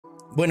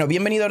Bueno,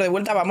 bienvenidos de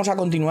vuelta, vamos a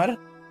continuar.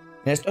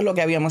 Esto es lo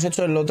que habíamos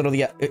hecho el otro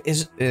día.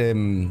 Es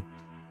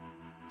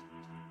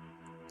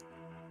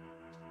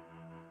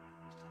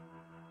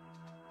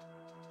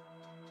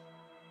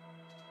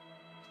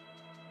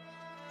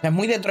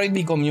muy Detroit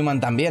Become Human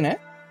también, ¿eh?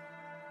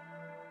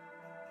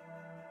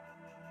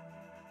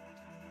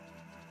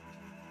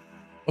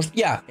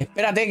 Hostia,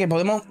 espérate, que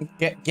podemos...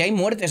 Que hay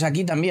muertes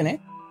aquí también,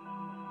 ¿eh?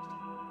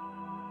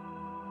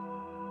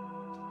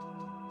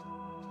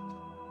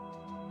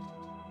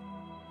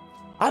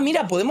 Ah,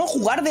 mira, podemos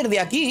jugar desde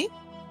aquí.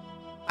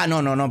 Ah,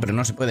 no, pero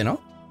no se puede, ¿no?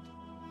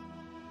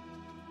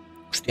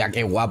 Hostia,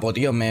 qué guapo,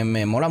 tío.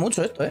 Me mola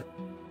mucho esto, ¿eh?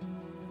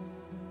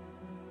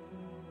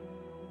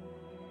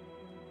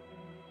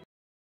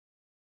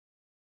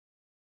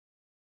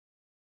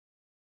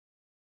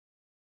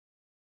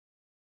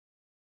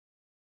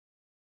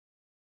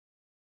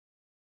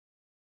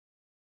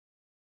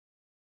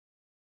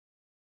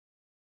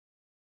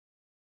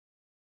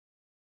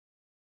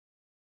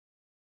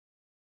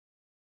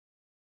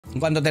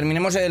 Cuando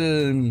terminemos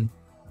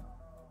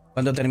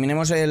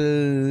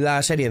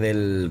la serie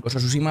del Ghost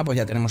of Tsushima, pues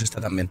ya tenemos esta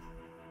también.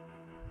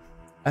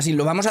 Así,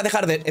 lo vamos a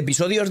dejar de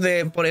episodios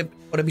por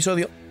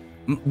episodio.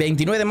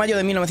 29 de mayo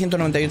de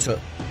 1998.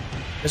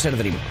 Desert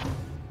Dream.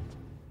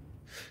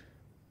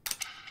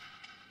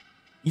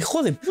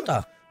 ¡Hijo de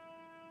puta!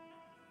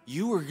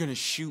 You were gonna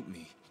shoot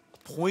me,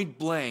 point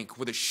blank,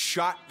 with a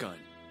shotgun,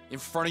 in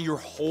front of your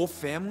whole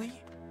family?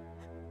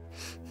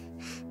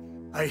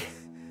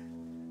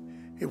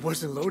 It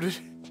wasn't loaded.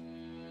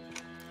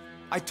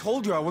 I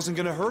told you I wasn't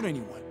gonna hurt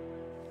anyone.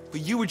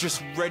 But you were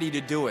just ready to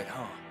do it,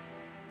 huh?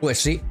 Pues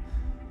sí.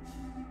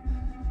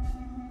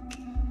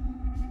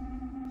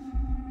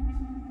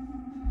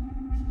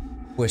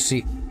 Pues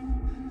sí.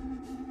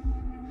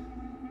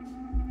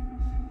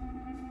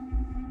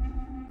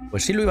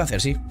 Pues sí lo iba a hacer,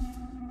 sí.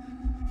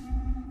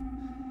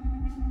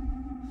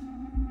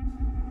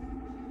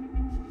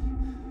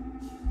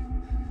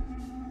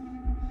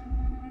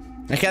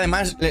 Es que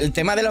además el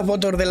tema de los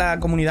votos de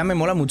la comunidad me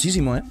mola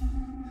muchísimo, ¿eh?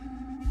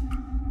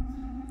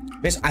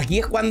 ¿Ves? Aquí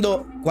es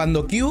cuando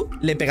Q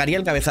le pegaría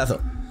el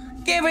cabezazo.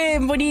 ¡Qué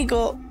bien,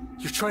 bonito!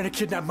 You're trying to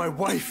kidnap my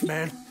wife,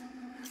 man.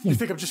 You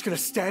think I'm just gonna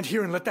stand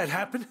here and let that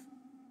happen?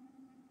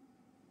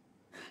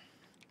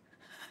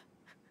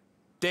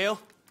 Dale,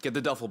 get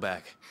the duffel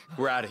bag.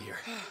 We're out of here.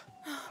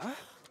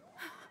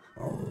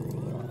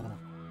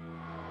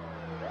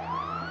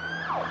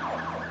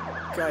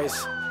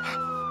 Guys,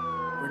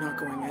 we're not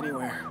going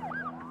anywhere.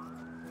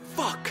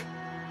 Fuck!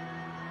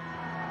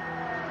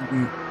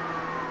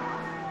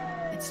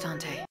 It's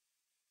Dante.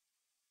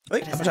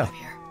 Uy, ¿qué ha pasado?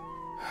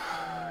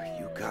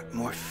 You got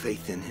more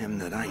faith in him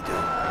than I do.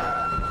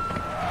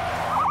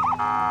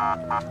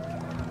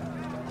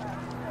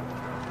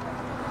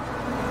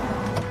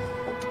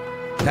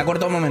 Se ha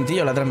cortado un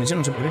momentillo la transmisión,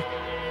 no sé por qué.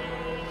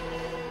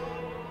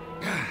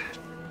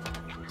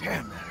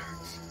 Damn, that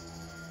hurts.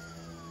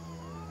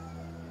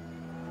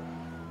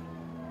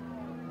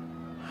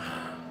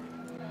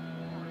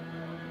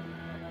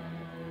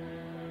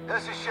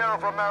 This is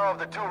Sheriff Romero of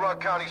the Two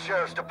Rock County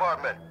Sheriff's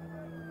Department.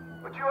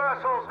 But you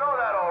assholes know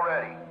that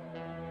already.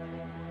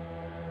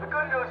 The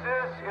good news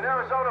is, in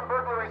Arizona,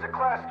 burglary is a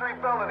Class 3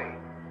 felony.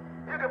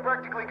 You can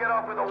practically get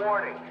off with a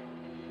warning.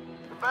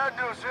 The bad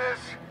news is,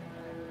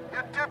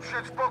 you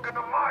dipshits broke into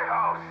my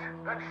house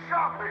and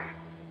shot me.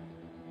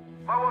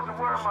 If I wasn't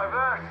wearing my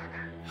vest...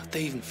 How'd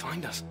they even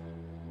find us?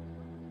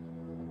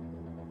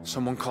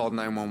 Someone called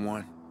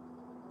 911.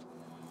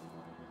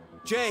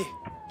 Jay,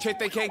 check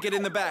they can't get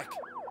in the back.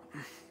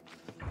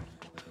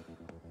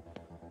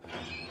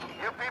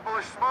 You people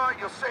are smart,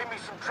 you'll save me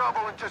some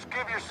trouble and just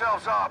give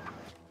yourselves up.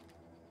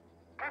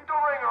 Keep the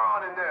ringer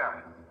on in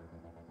there.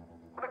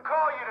 I'm gonna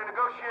call you to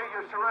negotiate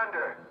your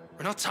surrender.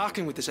 We're not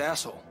talking with this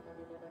asshole.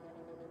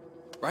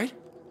 Right?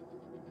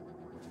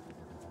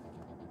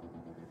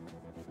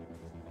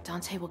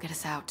 Dante will get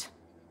us out.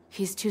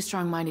 He's too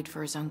strong-minded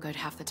for his own good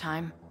half the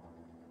time,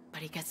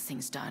 but he gets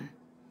things done.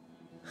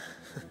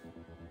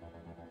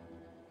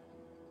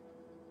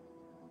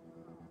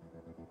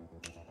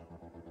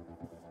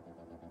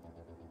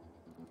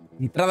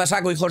 Entrada a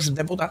saco, hijos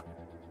de puta.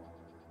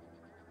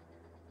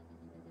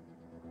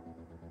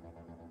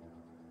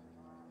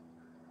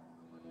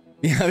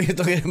 Y ha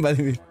abierto que va a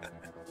vivir.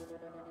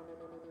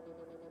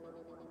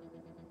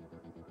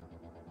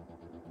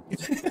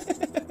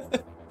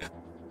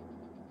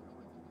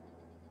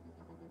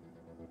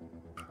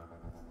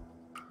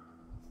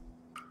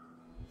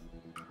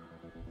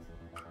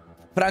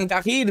 Frank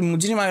Tajir,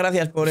 muchísimas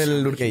gracias por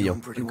el lurquillo.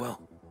 Pretty well.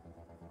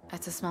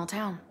 It's a small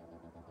town.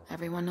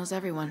 Everyone knows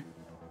everyone.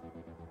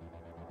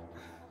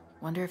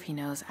 Wonder if he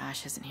knows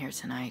Ash isn't here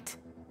tonight.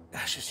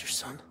 Ash is your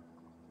son?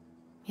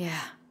 Yeah.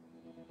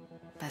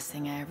 Best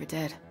thing I ever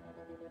did.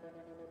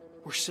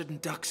 We're sitting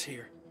ducks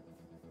here.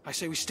 I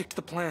say we stick to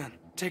the plan.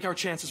 Take our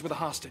chances with a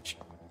hostage.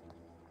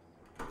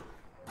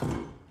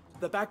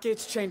 The back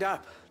gate's chained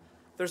up.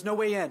 There's no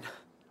way in.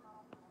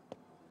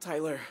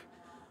 Tyler,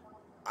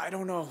 I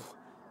don't know.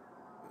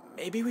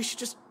 Maybe we should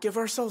just give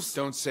ourselves...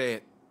 Don't say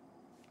it.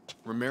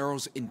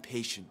 Romero's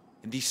impatient,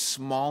 and these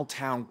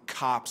small-town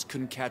cops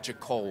couldn't catch a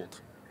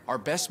cold. Our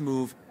best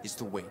move is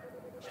to wait.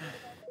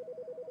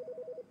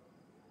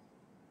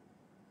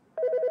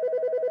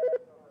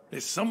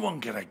 Is someone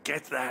gonna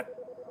get that?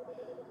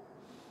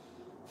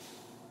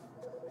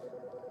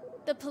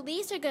 The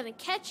police are gonna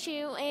catch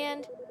you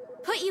and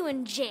put you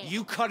in jail.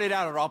 You cut it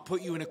out or I'll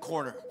put you in a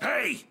corner.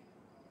 Hey!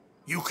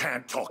 You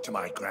can't talk to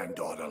my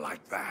granddaughter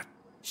like that.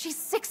 She's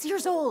 6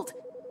 years old.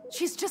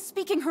 She's just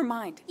speaking her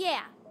mind.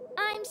 Yeah,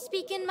 I'm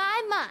speaking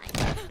my mind.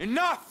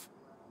 Enough!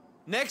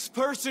 Next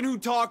person who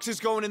talks is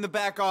going in the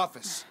back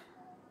office.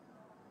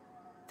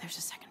 There's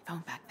a second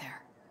phone back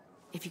there.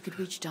 If you could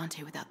reach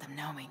Dante without them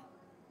knowing.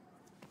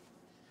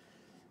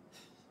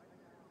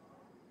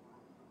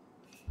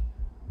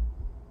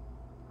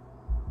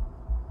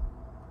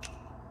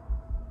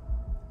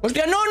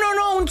 ¡Hostia, no, no,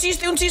 no! ¡Un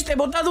chiste, un chiste!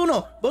 ¡Votad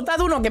uno!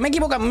 ¡Votad uno! ¡Que me he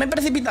equivocado! ¡Me he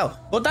precipitado!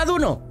 ¡Votad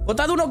uno!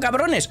 ¡Votad uno,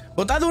 cabrones!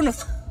 ¡Votad uno!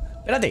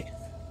 Espérate.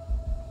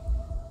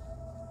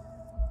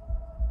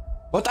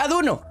 ¡Votad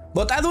uno!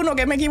 ¡Votad uno,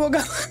 que me he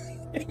equivocado!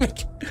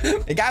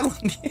 Me cago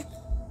en 10.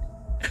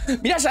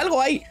 Mira,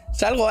 salgo ahí.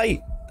 Salgo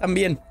ahí.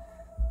 También.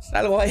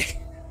 Salgo ahí.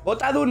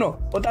 ¡Votad uno!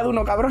 ¡Votad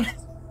uno, cabrones!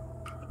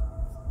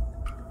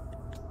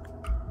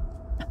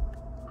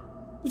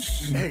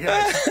 Hey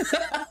guys,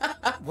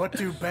 what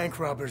do bank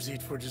robbers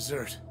eat for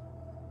dessert?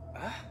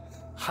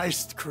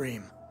 Heist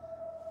cream.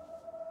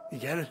 You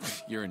get it?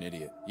 You're an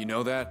idiot. You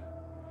know that?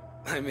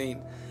 I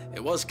mean,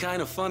 it was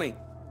kind of funny.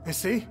 You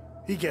see?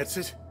 He gets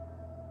it.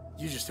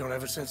 You just don't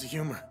have a sense of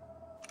humor.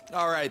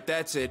 All right,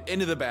 that's it.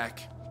 Into the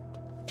back.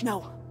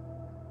 No.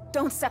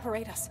 Don't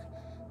separate us.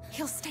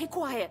 He'll stay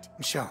quiet.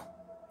 Michelle,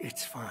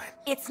 it's fine.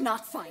 It's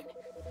not fine.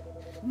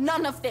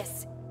 None of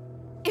this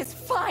is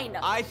fine.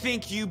 I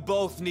think you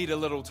both need a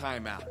little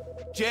timeout.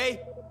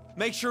 Jay,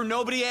 make sure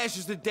nobody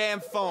answers the damn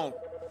phone.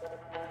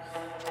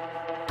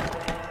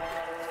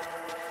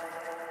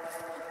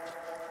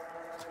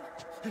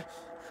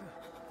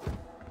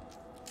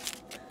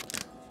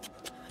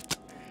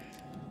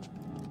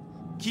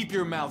 Keep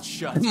your mouth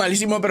shut. Es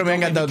malísimo, pero me ha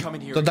encantado.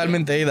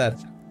 Totalmente, Eidar.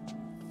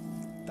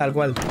 Tal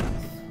cual.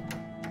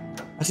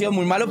 Ha sido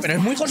muy malo, pero es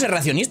muy José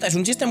Racionista. Es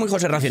un chiste muy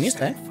José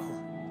Racionista, ¿eh?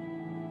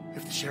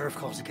 If the sheriff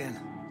calls again.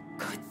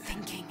 Good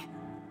thinking.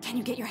 Can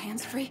you get your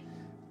hands free?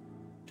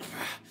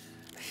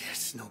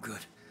 It's no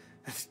good.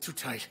 It's too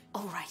tight.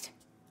 All right.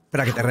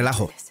 Espera, que te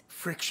relajo.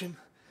 Friction,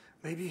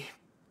 maybe.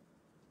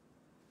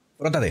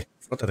 Frótate,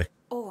 frótate.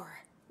 Or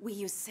we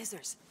use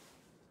scissors.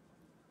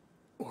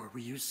 Or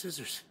we use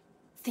scissors.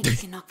 Think you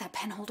can knock that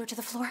pen holder to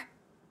the floor?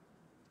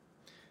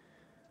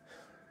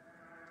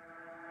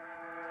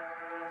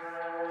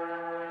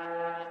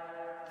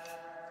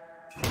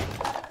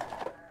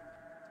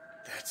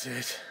 That's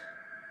it.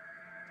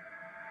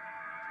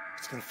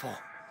 It's gonna fall.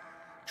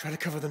 Try to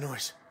cover the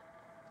noise.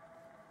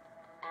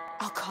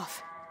 I'll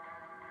cough.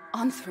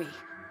 On 3.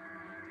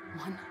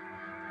 1,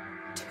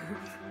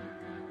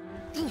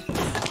 2.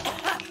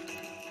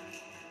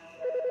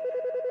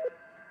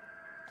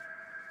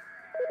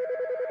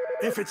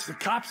 If it's the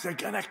cops, they're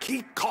gonna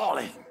keep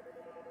calling.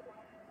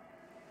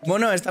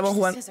 Bueno, estamos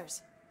jugando.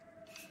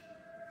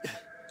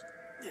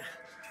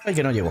 Ay,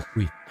 que no llego.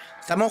 Uy.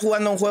 Estamos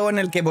jugando un juego en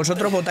el que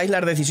vosotros votáis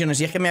las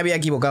decisiones. Y es que me había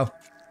equivocado.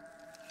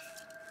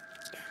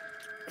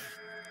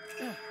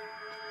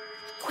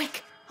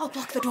 Quick, I'll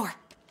block the door.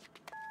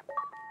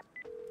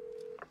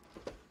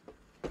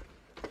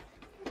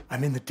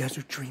 I'm in the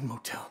Desert Dream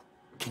Motel.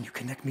 Can you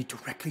connect me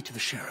directly to the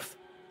sheriff?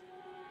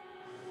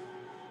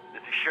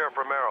 This is Sheriff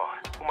Romero.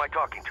 Who am I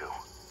talking to?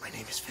 My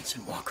name is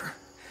Vincent Walker,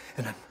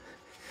 and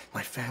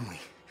my family,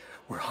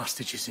 we're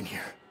hostages in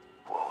here.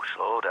 Whoa,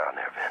 slow down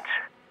there, Vince.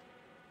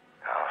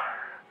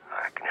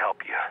 I can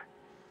help you,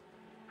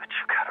 but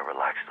you gotta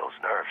relax those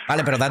nerves.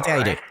 Vale, pero date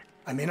aire.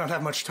 I may not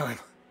have much time.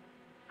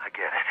 I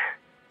get it.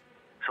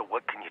 So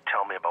what can you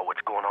tell me about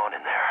what's going on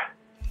in there?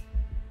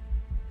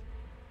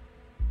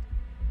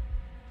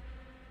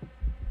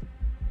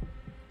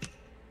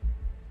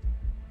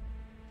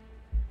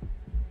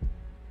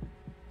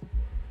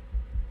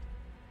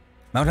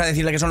 Vamos a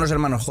decirle que son los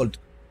hermanos Holt.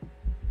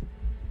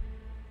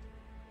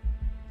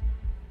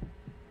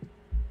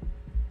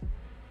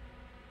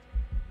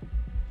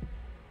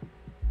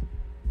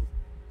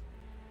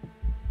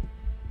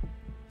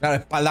 Claro,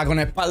 espalda con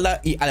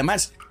espalda. Y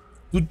además,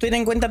 tú ten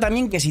en cuenta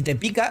también que si te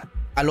pica,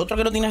 al otro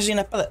que no tienes así en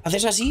la espalda,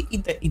 haces así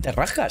y te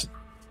rascas.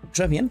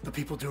 Eso es bien. The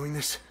people doing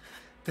this,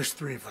 there's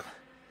 3 of them.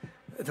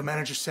 The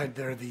manager said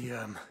they're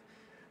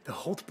the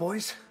Holt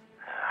boys?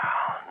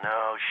 Oh,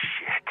 no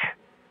shit.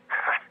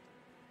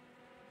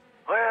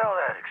 Well,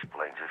 that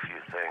explains a few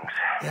things.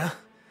 Yeah?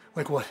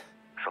 Like what?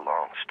 It's a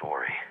long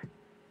story.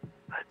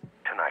 But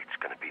tonight's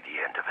gonna be the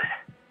end of it.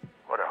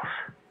 What else?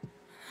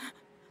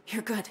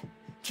 You're good.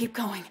 Keep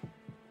going.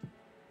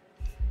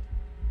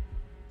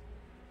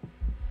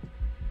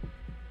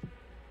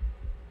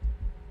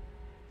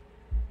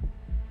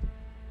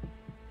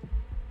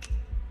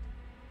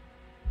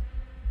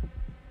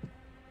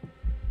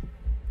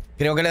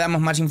 Creo que le damos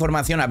más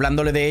información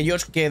hablándole de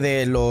ellos que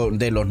de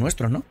los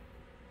nuestros, ¿no?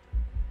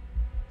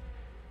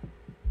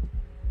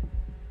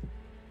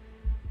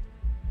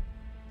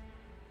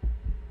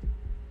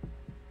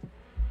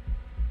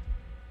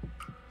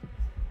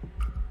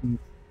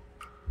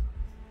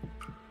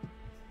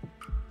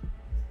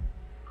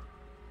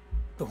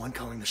 The one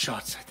calling the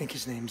shots. I think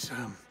his name's,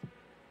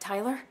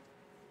 Tyler?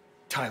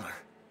 Tyler.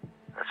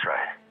 That's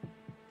right.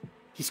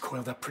 He's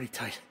coiled up pretty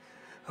tight.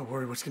 I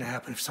worry what's gonna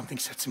happen if something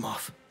sets him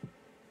off.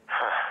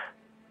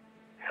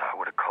 Yeah, I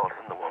would have called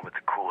him the one with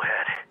the cool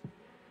head.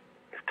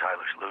 If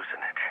Tyler's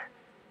losing it,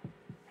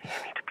 you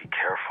need to be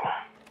careful.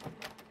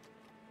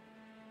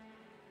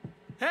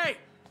 Hey!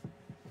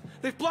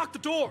 They've blocked the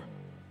door!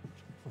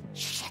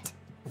 Shit.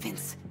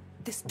 Vince,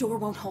 this door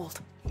won't hold.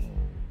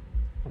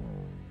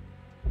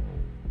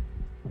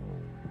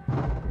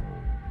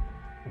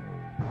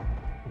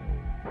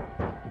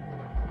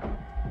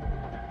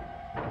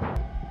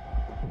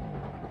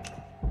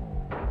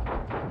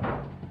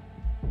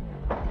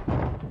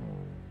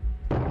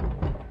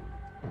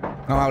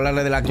 Vamos a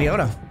hablarle de la cría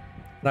ahora,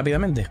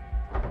 rápidamente.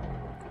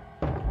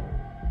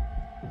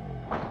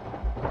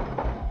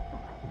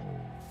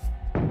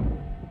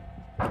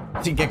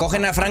 Sí, que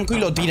cogen a Franco y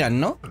lo tiran,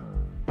 ¿no?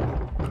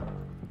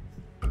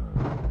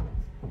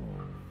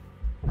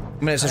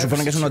 Hombre, se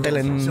supone que es un hotel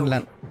en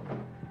la...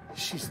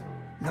 She's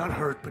not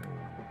hurt, but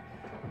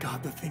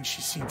God, the things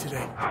she's seen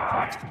today.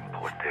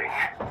 Poor thing.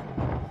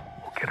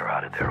 We'll get her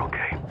out of there,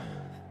 okay?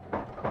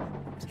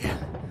 Yeah,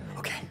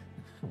 okay.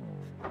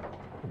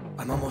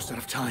 I'm almost out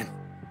of time.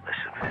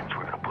 Listen, Vince,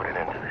 we're gonna put an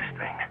end to this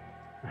thing.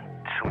 And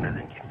sooner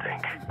than you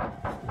think.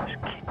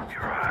 Just keep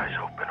your eyes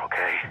open,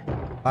 okay?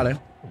 Vale.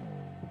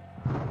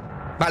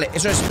 Vale,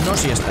 eso es no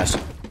siestas.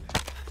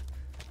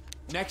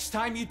 Next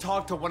time you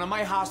talk to one of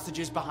my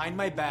hostages behind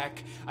my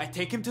back, I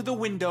take him to the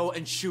window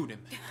and shoot him.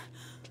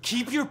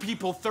 Keep your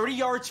people 30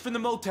 yards from the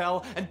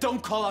motel and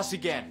don't call us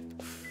again.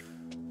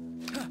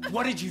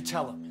 What did you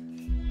tell him?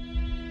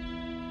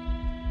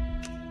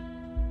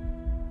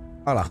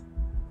 Hola.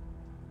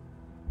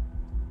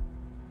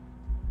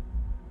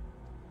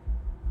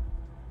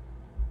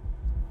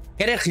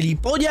 Que eres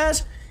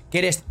gilipollas, que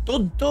eres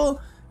tonto,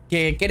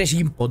 que eres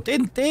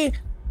impotente,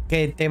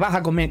 que te vas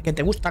a comer, que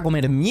te gusta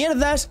comer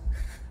mierdas.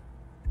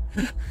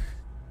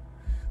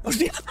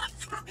 Hostia.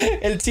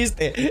 El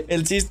chiste,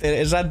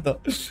 exacto.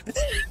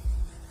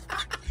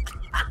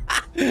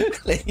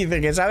 Le dice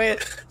que sabe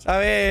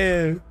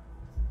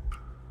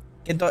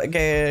que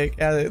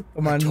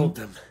toman... I told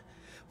them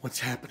what's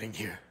happening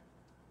here.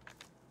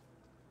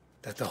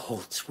 That the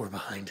Holts were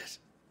behind it.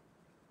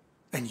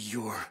 And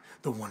you're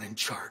the one in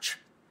charge.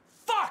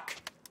 Fuck!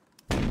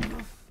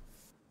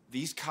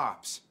 These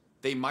cops,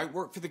 they might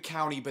work for the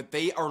county, but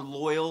they are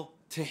loyal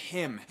to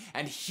him.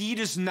 And he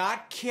does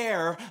not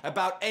care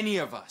about any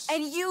of us.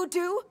 And you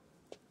do?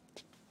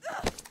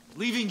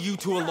 Leaving you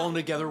two alone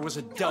together was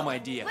a dumb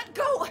idea. Let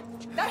go!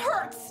 That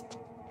hurts!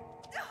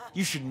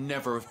 You should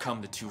never have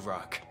come to Two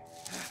Rock.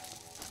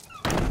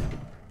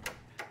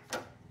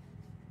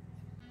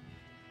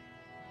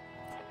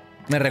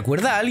 Me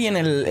recuerda a alguien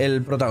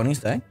el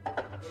protagonista, ¿eh?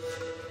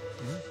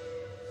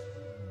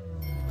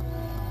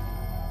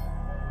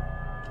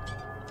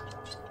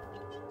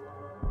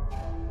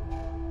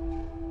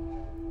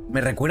 Me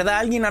recuerda a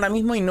alguien ahora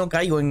mismo y no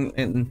caigo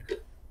en...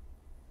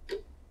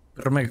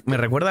 Pero me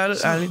recuerda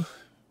a alguien...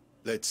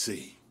 Let's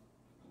see.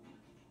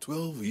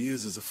 12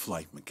 years as a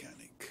flight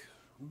mechanic.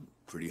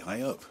 Pretty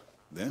high up.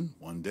 Then,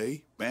 one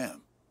day,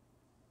 bam.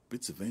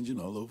 Bits of engine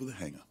all over the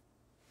hangar.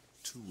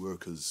 2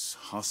 workers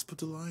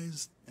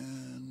hospitalized,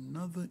 and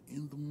another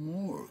in the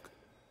morgue.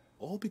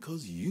 All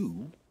because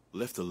you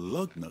left a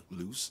lug nut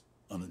loose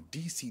on a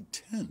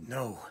DC-10.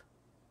 No,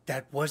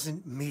 that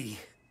wasn't me.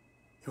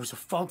 It was a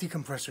faulty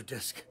compressor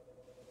disc.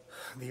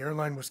 The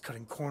airline was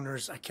cutting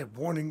corners. I kept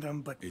warning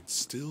them, but... It's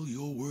still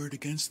your word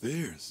against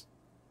theirs.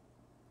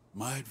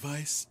 My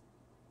advice,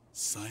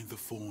 sign the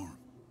form.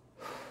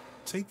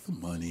 Take the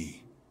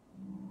money.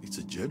 It's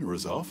a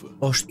generous offer.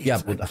 Hostia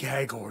It's puta. a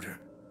gag order.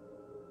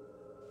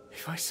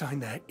 If I sign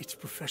that, it's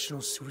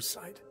professional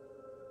suicide.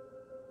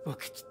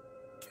 Look,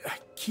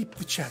 keep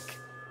the check.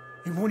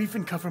 It won't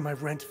even cover my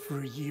rent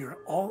for a year.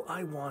 All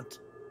I want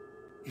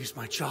is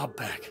my job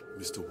back.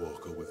 Mr.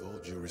 Walker, with all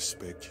due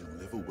respect, you'll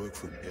never work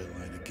for an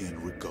airline again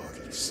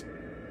regardless.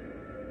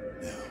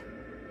 Now,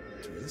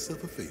 do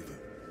yourself a favor.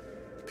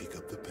 Pick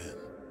up the pen.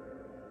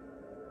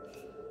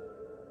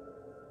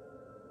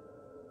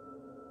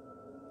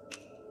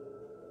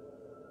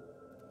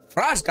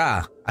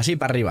 ¡Frasca! Así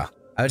para arriba.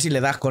 A ver si le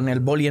das con el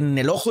boli en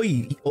el ojo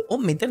y... O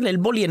meterle el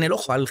boli en el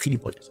ojo al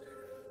gilipollas.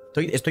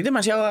 Estoy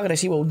demasiado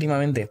agresivo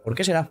últimamente. ¿Por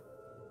qué será?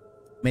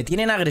 Me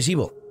tienen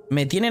agresivo.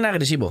 Me tienen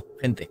agresivo,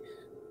 gente.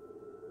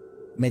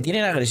 Me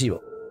tienen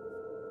agresivo.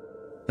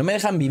 No me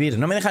dejan vivir,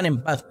 no me dejan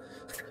en paz.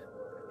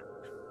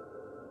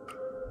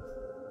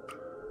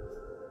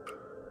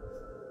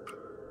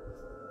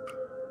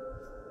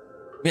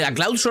 Mira,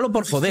 Cloud solo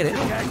por joder, ¿eh?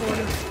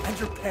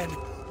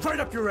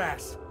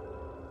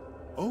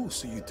 Oh,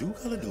 so you do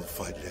got a little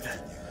fight left in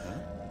you, huh?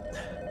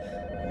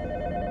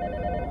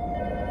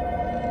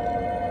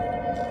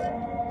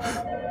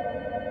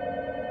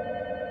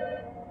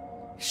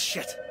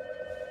 Shit.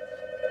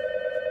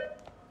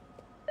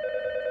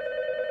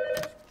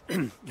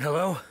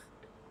 Hello?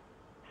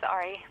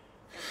 Sorry.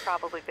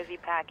 probably busy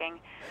packing.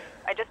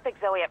 I just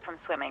picked Zoe up from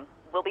swimming.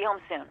 We'll be home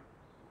soon.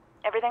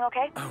 Everything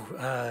okay? Oh,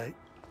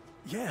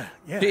 yeah.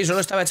 Sí, solo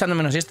estaba echando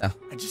menos siesta.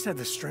 I just had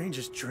the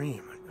strangest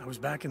dream. I was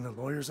back in the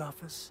lawyer's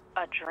office.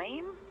 A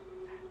dream?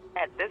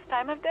 At this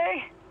time of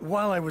day?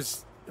 While I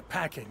was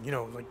packing, you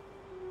know, like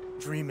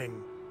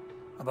dreaming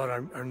about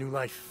our new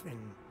life in...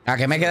 ¿A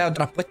que me he quedado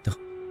traspuesto?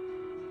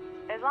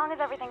 As long as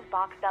everything's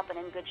boxed up and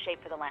in good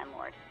shape for the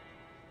landlord.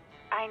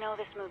 I know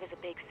this move is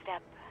a big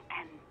step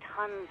and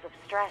tons of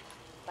stress,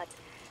 but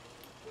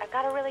I've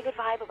got a really good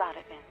vibe about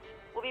it, Vince.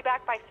 We'll be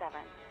back by 7.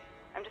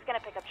 I'm just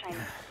gonna pick up Chinese.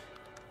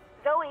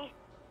 Zoe!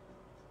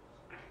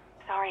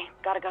 Sorry,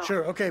 gotta go.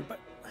 Sure, okay, but...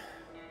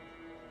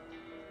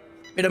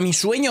 Pero mi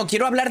sueño,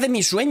 quiero hablar de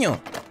mi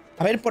sueño.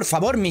 A ver, por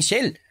favor,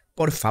 Michelle.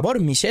 Por favor,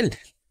 Michelle.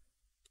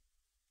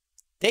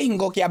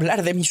 Tengo que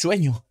hablar de mi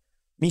sueño.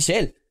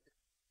 Michelle.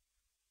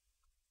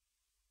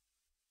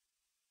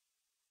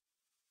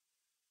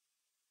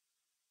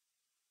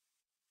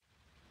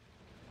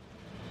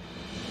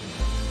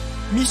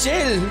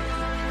 Michelle,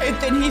 he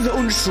tenido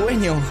un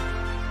sueño.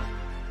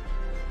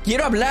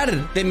 Quiero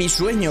hablar de mi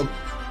sueño.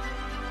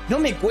 No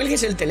me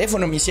cuelgues el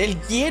teléfono, Michelle.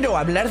 Quiero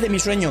hablar de mi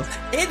sueño.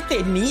 He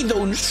tenido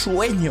un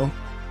sueño.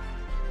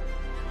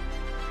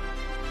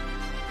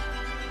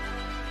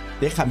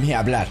 Déjame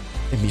hablar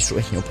de mi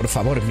sueño, por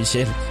favor,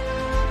 Michelle.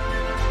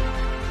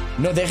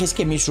 No dejes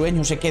que mis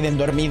sueños se queden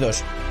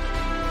dormidos.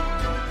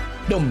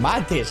 No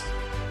mates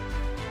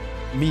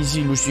mis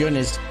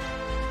ilusiones.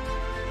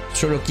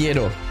 Solo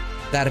quiero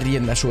dar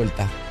rienda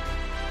suelta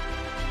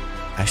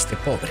a este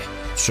pobre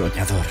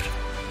soñador.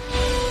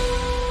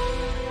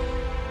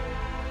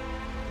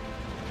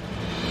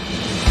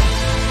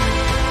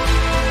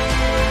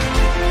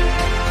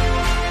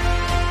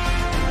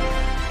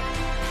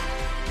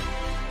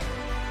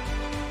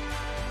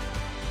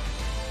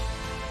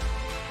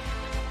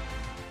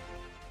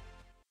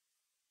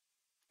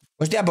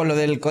 Hostia, pues lo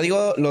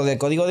de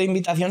código de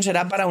invitación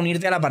será para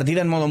unirte a la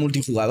partida en modo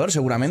multijugador,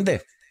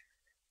 seguramente.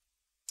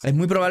 Es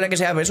muy probable que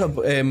sea eso,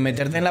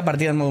 meterte en la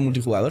partida en modo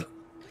multijugador.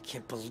 I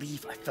can't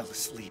believe I fell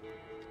asleep.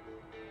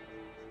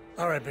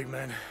 All right, big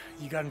man.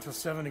 You got until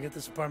 7 to get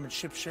this apartment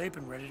ship shape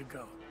and ready to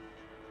go.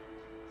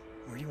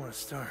 Where do you want to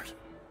start?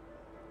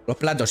 Los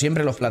platos,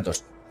 siempre los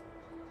platos.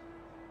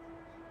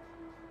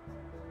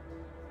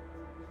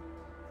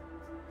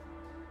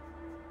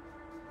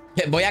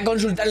 Voy a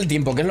consultar el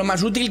tiempo, que es lo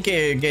más útil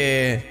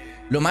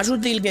lo más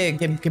útil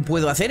que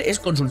puedo hacer es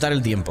consultar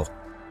el tiempo,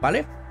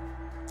 ¿vale?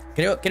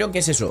 Creo que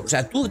es eso. O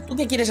sea, ¿tú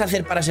qué quieres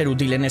hacer para ser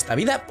útil en esta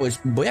vida?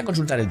 Pues voy a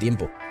consultar el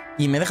tiempo.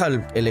 Y me deja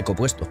el eco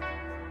puesto.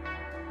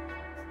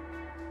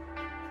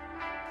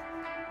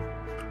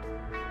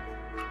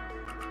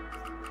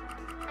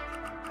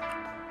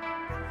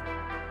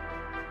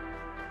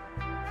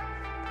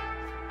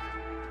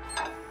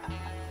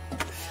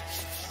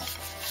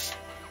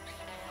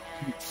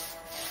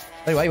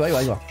 Ahí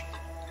va.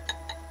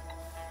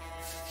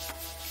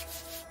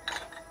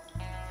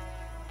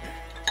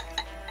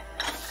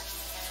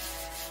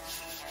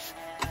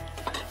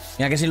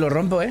 Mira que si lo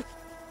rompo, ¿eh?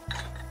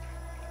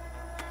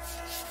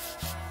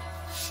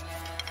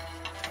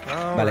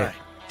 Vale.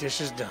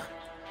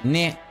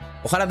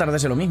 Ojalá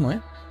tardase lo mismo, ¿eh?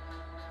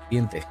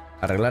 Siguiente.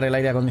 Arreglar el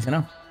aire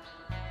acondicionado.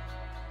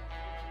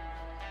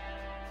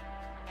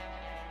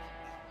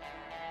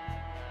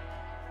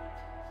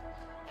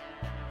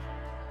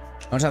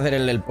 Vamos a hacer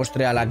el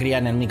postre a la cría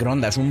en el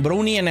microondas. Un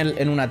brownie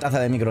en una taza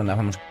de microondas,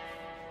 vamos.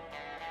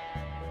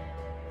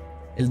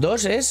 El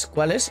 2 es...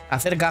 ¿Cuál es?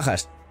 Hacer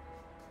cajas.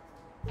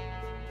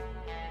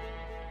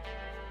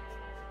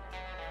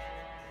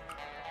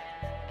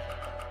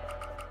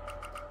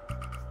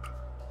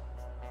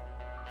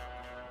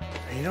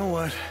 You know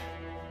what?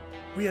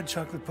 We had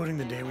chocolate pudding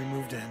the day we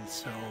moved in,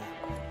 so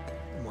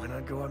why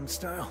not go out in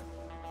style?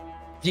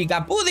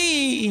 ¡Chica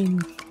pudding!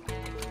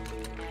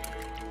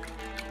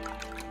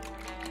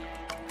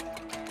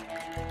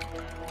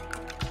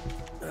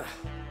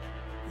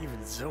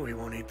 Even Zoe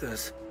won't eat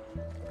this.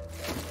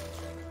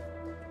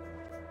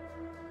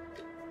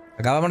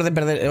 Acabamos de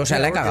perder... O sea,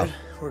 la he cagado.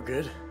 We're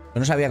good. Yo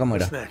no sabía cómo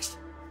era. What's next?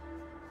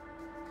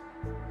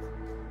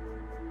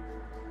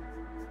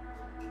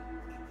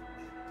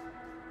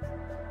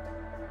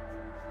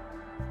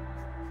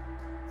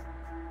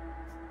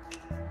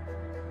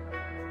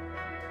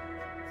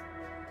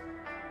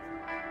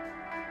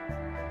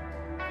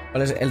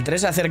 ¿Cuál es? El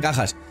 3 hacer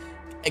cajas.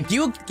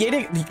 Q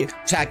quiere...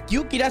 O sea,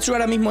 Q Kiratsu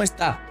ahora mismo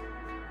está...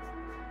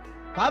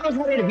 Vamos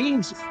a ver,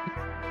 Vince.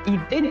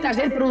 Intenta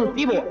ser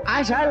productivo.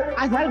 Haz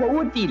algo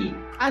útil.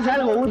 Haz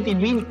algo útil,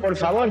 Vince, por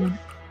favor.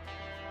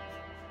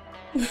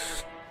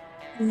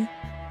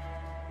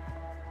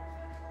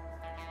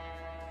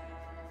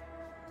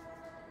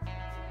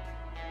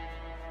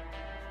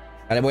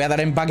 Vale, voy a dar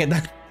a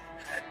empaquetar.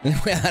 Le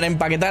voy a dar a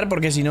empaquetar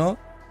porque si no...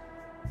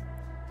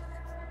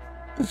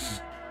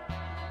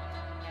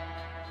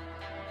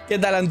 ¿Qué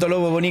tal,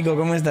 Antolobo Bonico?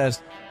 ¿Cómo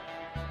estás?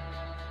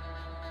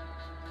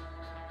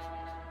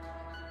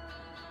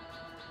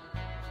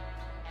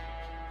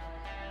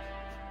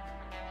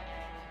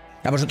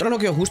 A vosotros lo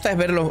que os gusta es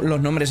ver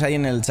los nombres ahí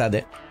en el chat,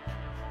 ¿eh?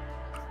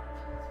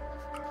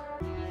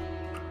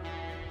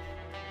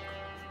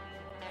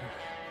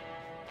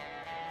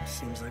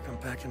 Seems like I'm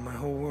packing my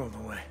whole world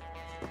away.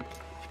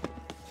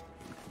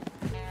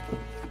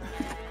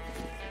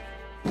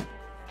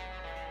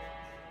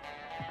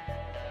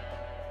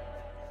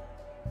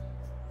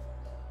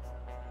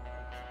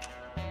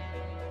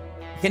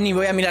 Que ni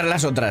voy a mirar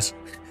las otras.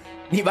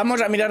 Ni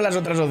vamos a mirar las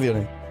otras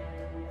opciones.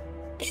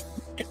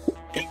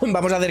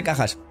 Vamos a hacer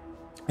cajas.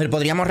 A ver,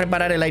 podríamos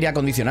reparar el aire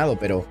acondicionado,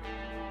 pero...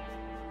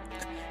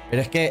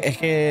 Pero es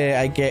que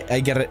hay que...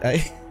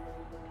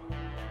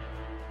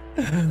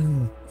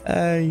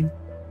 Ay.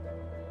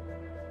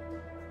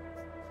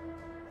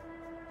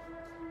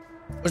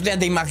 Hostia,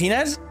 ¿te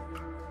imaginas?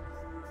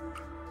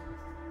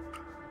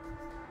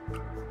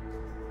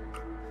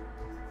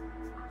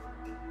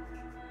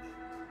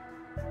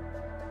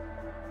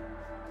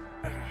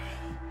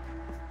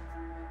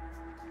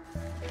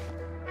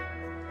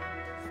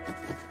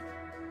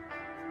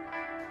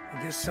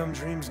 I guess some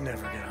dreams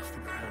never get off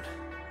the ground.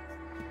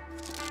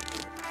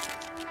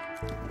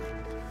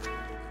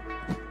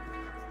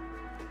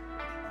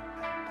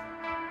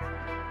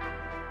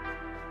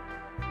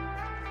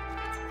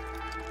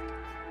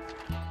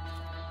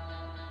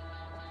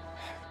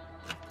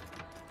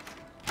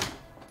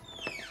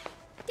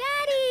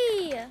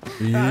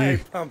 Daddy! Hi,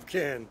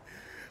 Pumpkin.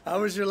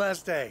 How was your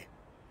last day?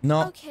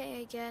 No.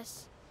 Okay, I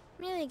guess.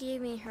 Amelia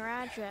gave me her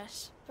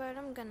address, but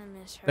I'm gonna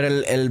miss her. Pero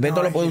el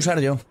veto lo puedo usar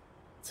yo.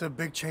 It's a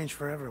big change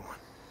for everyone.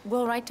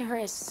 We'll write to her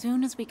as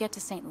soon as we get to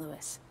St.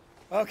 Louis.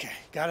 Okay,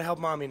 gotta help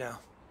Mommy now.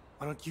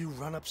 Why don't you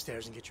run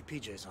upstairs and get your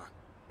PJs on?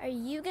 Are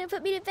you gonna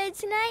put me to bed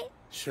tonight?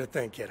 Sure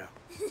thing, kiddo.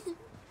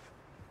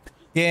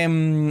 Que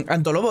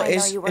Antolobo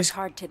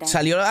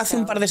salió hace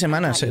un par de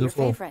semanas el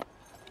juego.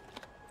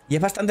 Y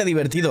es bastante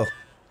divertido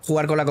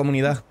jugar con la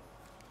comunidad.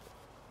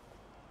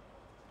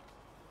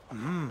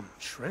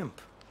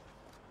 Shrimp.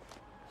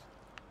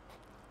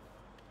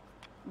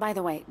 By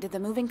the way, did the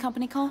moving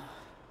company call?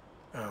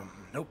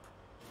 Nope.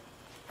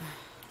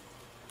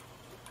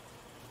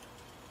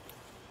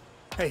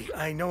 Hey,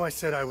 I know I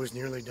said I was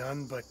nearly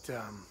done, but,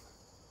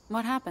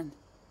 What happened?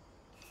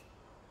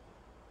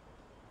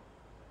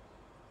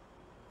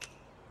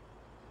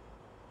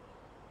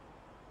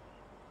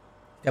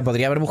 Ya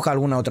podría haber buscado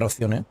alguna otra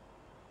opción, ¿eh?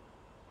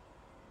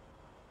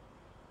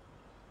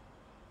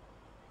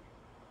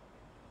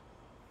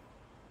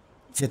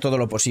 Hice todo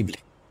lo posible.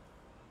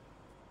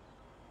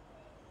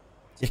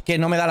 Si es que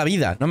no me da la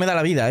vida, no me da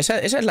la vida. Esa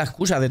es la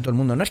excusa de todo el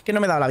mundo. No es que no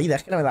me da la vida,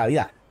 es que no me da la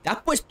vida. Te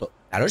has puesto...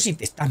 Claro, si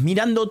te estás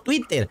mirando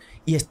Twitter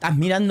y estás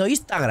mirando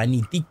Instagram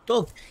y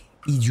TikTok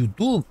y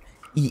YouTube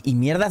y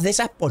mierdas de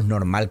esas, pues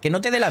normal que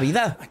no te dé la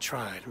vida.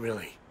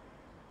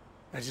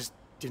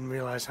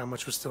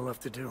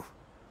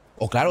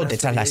 O claro, te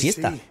echas la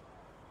siesta.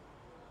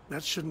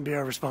 That shouldn't be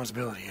our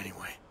responsibility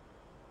anyway.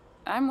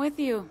 I'm with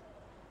you.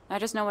 I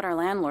just know what our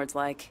landlord's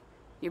like.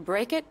 You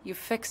break it, you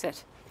fix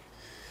it.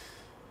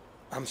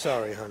 I'm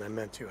sorry, hon. I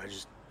meant to. I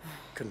just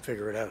couldn't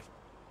figure it out.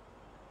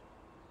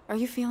 Are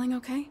you feeling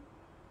okay?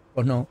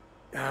 Pues no.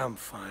 I'm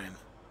fine.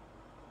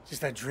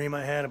 Just that dream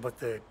I had about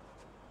the...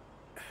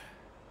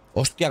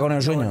 Hostia, con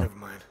el sueño. Never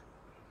mind.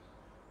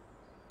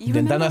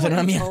 Intentando hacer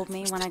una mierda. You told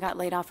me when I got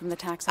laid off from the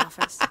tax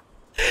office.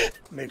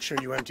 Make sure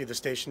you empty the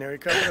stationery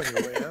cupboard on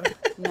your way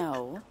out.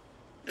 No.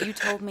 You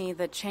told me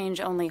that change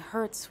only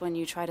hurts when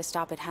you try to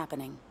stop it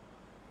happening.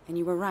 And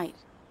you were right.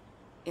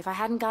 If I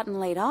hadn't gotten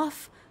laid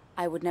off,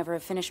 I would never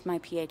have finished my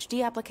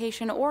PhD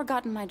application or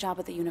gotten my job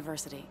at the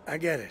university. I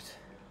get it.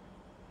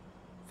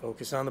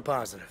 Focus on the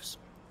positives.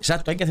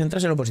 Exacto, hay que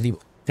centrarse en lo positivo,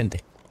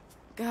 gente.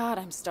 God,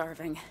 I'm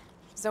starving.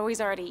 Zoe's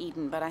already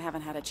eaten, but I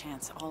haven't had a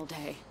chance all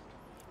day.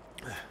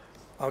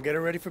 I'll get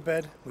her ready for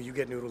bed while you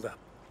get noodled up.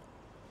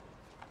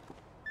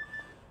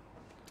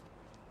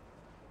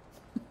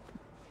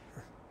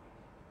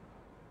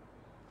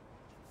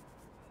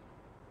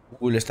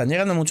 Le están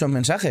llegando muchos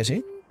mensajes,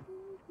 ¿sí?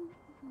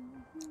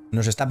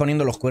 Nos está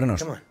poniendo los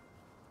cuernos. Come on.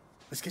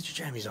 Let's get your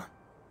jammies on.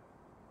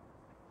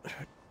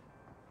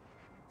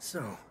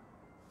 So,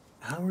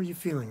 how are you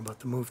feeling about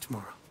the move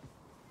tomorrow?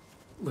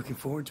 Looking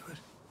forward to it?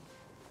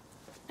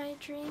 I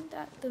dreamed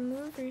that the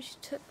movers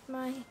took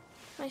my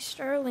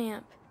star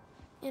lamp,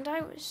 and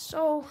I was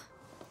so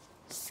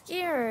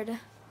scared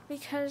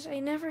because I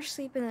never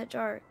sleep in the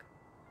dark.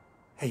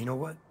 Hey, you know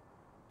what?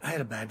 I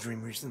had a bad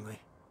dream recently.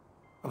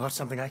 About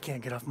something I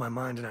can't get off my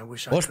mind and I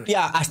wish I could.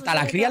 Hostia, hasta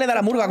la cría le da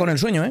la murga con el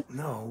sueño, ¿eh?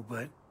 No,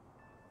 but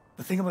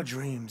the thing about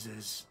dreams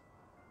is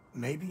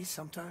maybe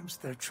sometimes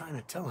they're trying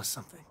to tell us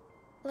something.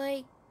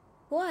 Like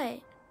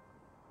what?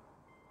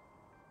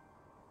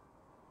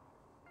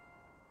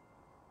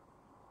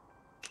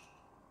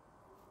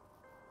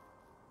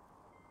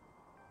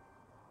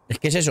 Es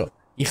que es eso.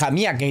 Hija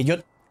mía, que yo...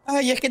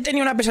 Ay, es que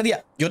tenía una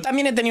pesadilla. Yo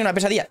también he tenido una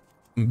pesadilla.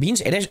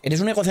 Vince,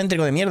 eres un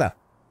egocéntrico de mierda.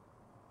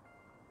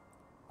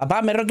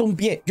 Papá, me he roto un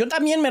pie. Yo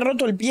también me he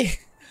roto el pie.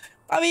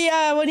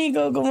 Pavía,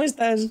 bonito, ¿cómo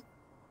estás?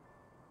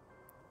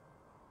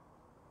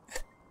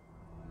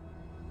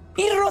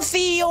 ¡Y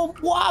Rocío,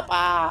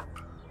 guapa!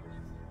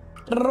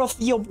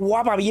 Rocío,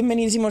 guapa.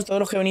 Bienvenidísimos todos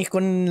los que venís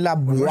con la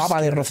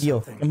guapa de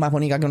Rocío. Es más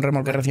bonita que un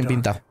remolque recién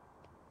pintado.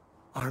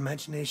 Our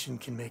imagination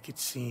can make it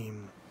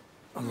seem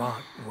a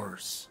lot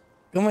worse.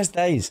 ¿Cómo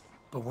estáis?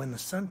 But when the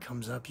sun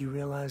comes up, you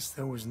realize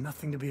there was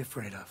nothing to be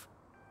afraid of.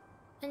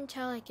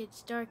 Until it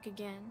gets dark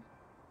again.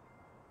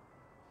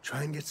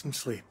 Try and get some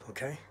sleep,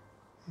 okay?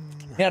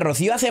 Mira,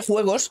 Rocío hace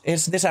juegos,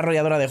 es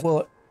desarrolladora de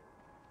juegos.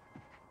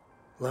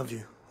 Love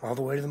you, all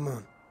the way to the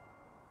moon.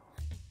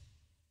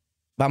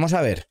 Vamos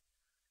a ver.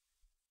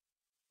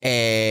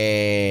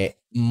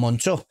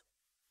 Moncho.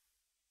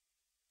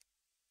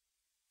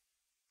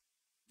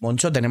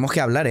 Moncho, tenemos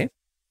que hablar, ¿eh?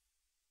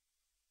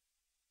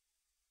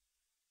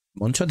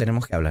 Moncho,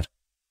 tenemos que hablar.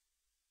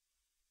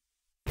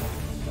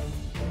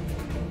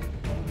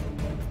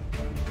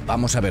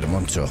 Vamos a ver,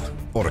 Moncho.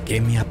 ¿Por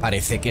qué me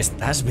aparece que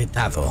estás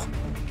vetado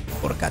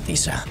por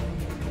Catisa?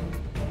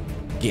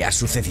 ¿Qué ha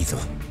sucedido?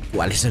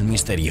 ¿Cuál es el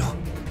misterio?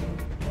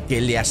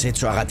 ¿Qué le has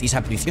hecho a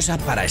Gatisa Preciosa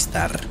para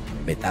estar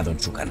vetado en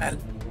su canal?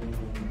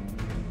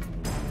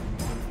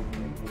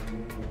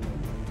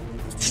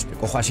 Te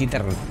cojo así,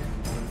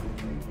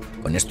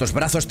 con estos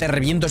brazos te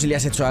reviento si le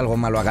has hecho algo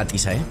malo a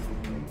Gatisa, ¿eh?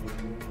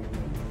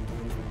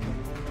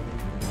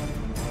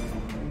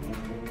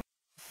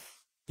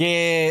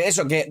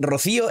 Que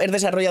Rocío es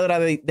desarrolladora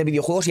de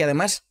videojuegos y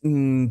además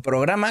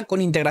programa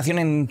con integración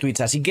en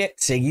Twitch. Así que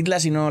seguidla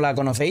si no la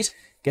conocéis,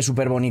 que es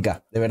súper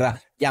bonita, de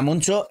verdad. Ya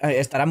Moncho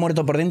estará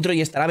muerto por dentro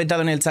y estará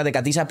vetado en el chat de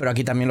Catisa, pero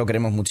aquí también lo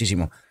queremos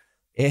muchísimo.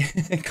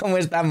 ¿Cómo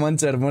está,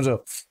 Moncho,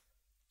 hermoso?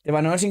 Te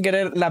banó sin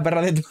querer la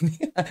perra de tu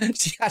amiga.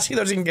 Sí, ha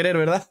sido sin querer,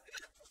 ¿verdad?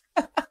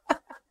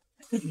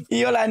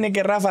 Y hola, NK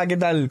Rafa, ¿qué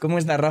tal? ¿Cómo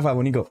estás, Rafa,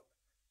 bonito?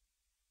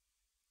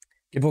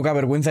 Qué poca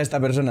vergüenza esta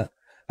persona.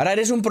 Ahora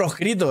eres un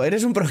proscrito,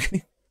 un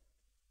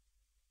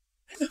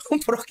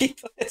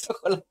proscrito de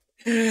chocolate.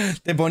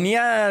 Te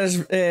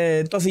ponías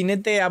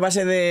tocinete a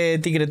base de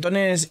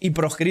tigretones y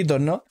proscritos,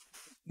 ¿no?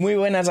 Muy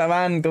buenas,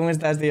 Avan, ¿cómo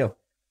estás, tío?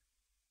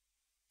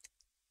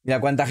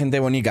 Mira, cuánta gente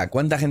bonica,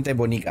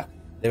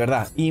 de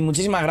verdad. Y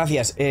muchísimas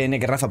gracias,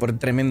 Nekerraza, por el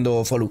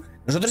tremendo follow.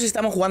 Nosotros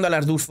estamos jugando a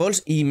las Dusk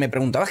Falls y me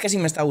preguntabas que si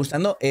me está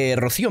gustando.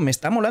 Rocío, me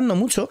está molando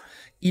mucho.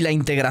 Y la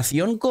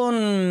integración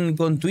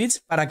con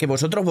Twitch para que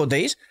vosotros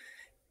votéis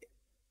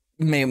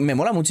me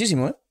mola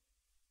muchísimo, ¿eh?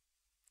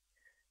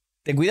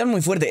 Te cuidas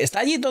muy fuerte. ¿Está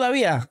allí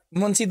todavía,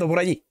 Monchito, por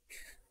allí?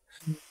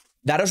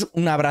 Daros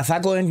un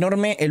abrazaco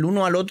enorme el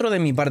uno al otro de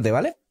mi parte,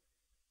 ¿vale?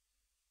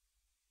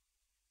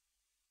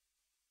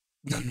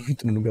 No,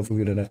 esto nunca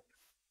funcionará.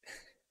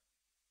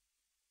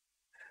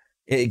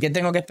 ¿Qué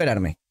tengo que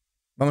esperarme?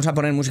 Vamos a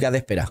poner música de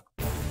espera.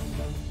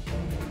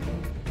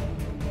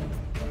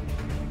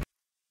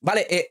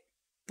 Vale,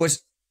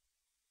 pues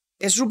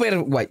es súper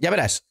guay. Ya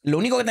verás, lo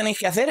único que tenéis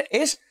que hacer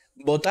es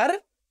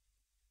votar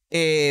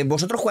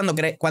vosotros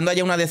cuando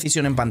haya una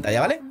decisión en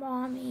pantalla, ¿vale?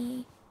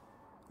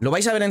 Lo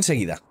vais a ver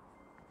enseguida.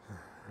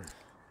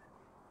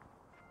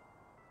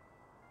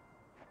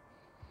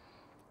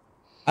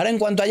 Ahora, en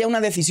cuanto haya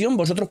una decisión,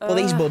 vosotros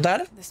podéis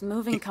votar. This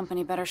moving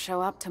company better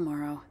show up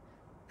tomorrow.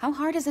 How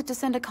hard is it to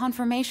send a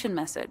confirmation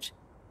message?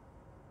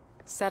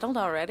 Settled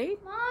already?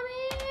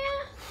 Mommy.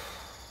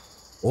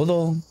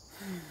 Odo.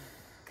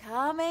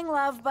 Coming,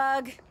 love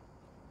bug.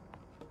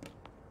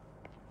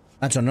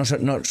 Nacho, no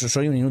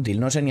soy un inútil,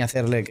 no sé ni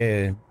hacerle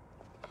que...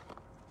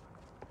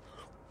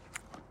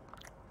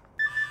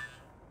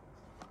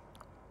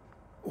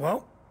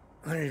 Well,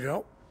 there you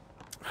go.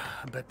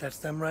 I bet that's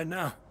them right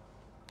now.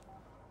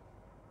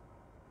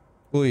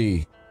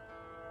 Uy.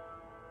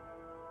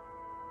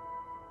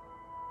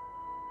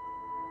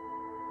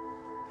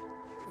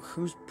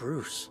 Who's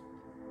Bruce?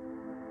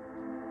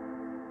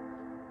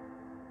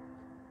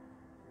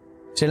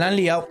 Se la han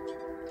liado.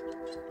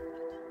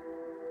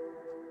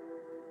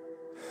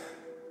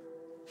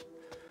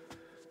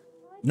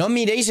 No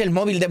miréis el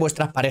móvil de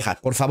vuestras parejas,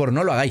 por favor,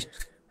 no lo hagáis.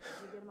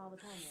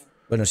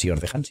 Bueno, si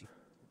os dejan, sí.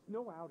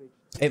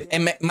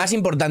 Más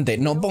importante,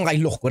 no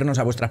pongáis los cuernos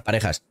a vuestras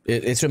parejas.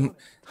 Eso es...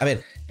 A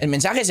ver, el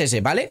mensaje es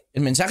ese, ¿vale?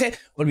 El mensaje,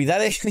 olvidad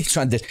de que he dicho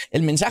antes.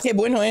 El mensaje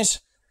bueno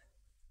es...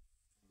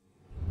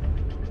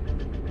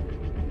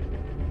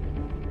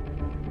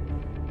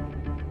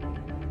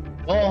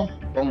 No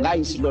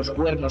pongáis los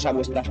cuernos a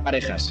vuestras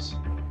parejas.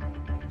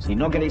 Si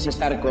no queréis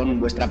estar con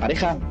vuestra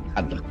pareja,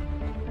 dejadla.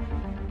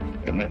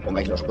 Pero no le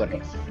pongáis los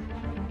cuernos,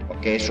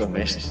 porque eso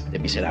es de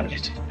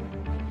miserables.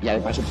 Ya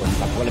de paso, pues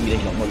tampoco le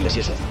miréis los móviles y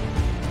eso.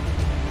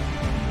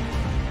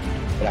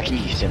 Pero aquí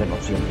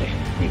seremos siempre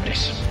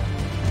libres.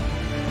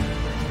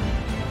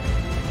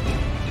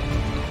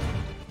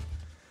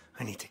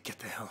 I need to get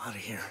the hell out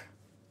of here.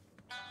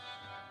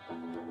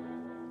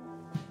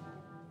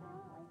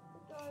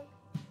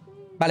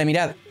 Vale,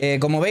 mirad,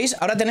 como veis,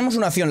 ahora tenemos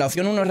una opción. La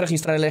opción 1 es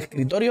registrar el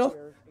escritorio.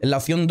 La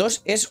opción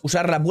 2 es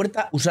usar la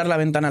puerta, usar la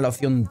ventana, la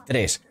opción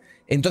 3.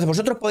 Entonces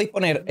vosotros podéis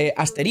poner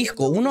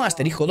asterisco 1,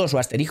 asterisco 2 o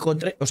asterisco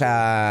 3, o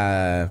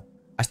sea...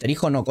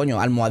 Asterisco no,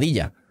 coño,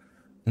 almohadilla.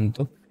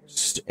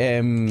 Entonces...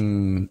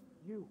 ¿Ves?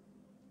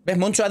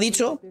 Moncho ha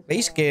dicho,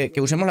 ¿veis? Que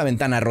usemos la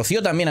ventana.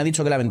 Rocío también ha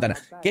dicho que la ventana.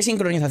 ¿Qué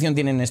sincronización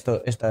tienen esta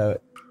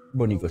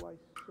bonicos?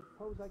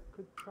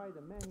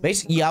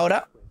 ¿Veis? Y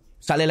ahora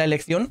sale la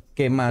elección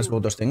que más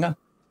votos tenga.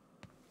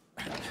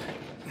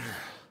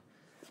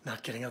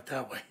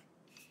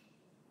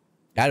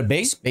 Claro,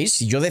 ¿veis? ¿Veis?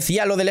 Si yo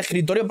decía lo del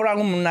escritorio por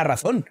alguna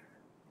razón.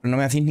 Pero no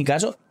me hacéis ni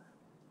caso.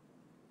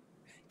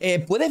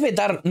 Puedes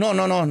vetar...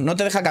 No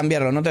te deja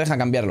cambiarlo, no te deja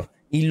cambiarlo.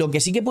 Y lo que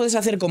sí que puedes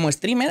hacer como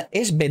streamer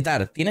es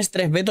vetar. Tienes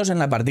 3 vetos en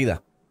la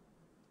partida.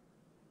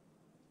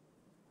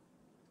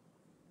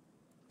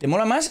 ¿Te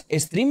mola más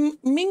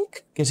streaming?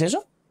 ¿Qué es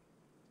eso?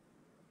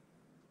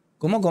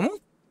 ¿Cómo?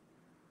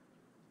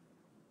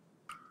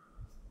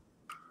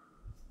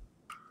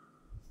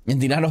 Y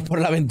tiraros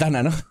por la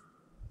ventana, ¿no?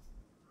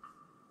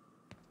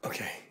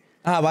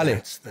 Ah,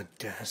 vale.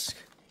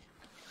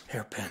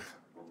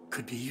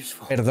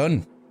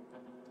 Perdón.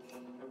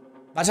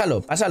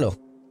 Pásalo.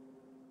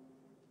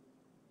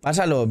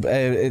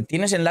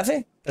 ¿Tienes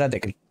enlace?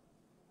 Espérate.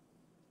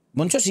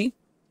 Moncho, sí.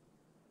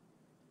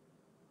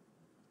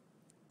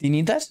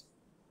 ¿Tinitas?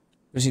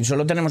 Pero si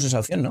solo tenemos esa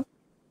opción, ¿no?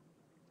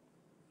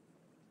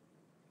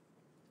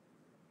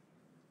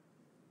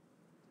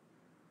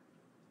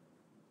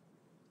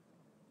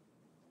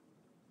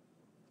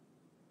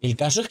 El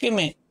caso es que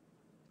me...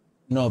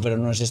 No, pero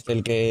no es este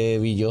el que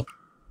vi yo.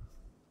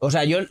 O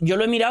sea, yo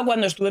lo he mirado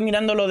cuando estuve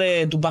mirando lo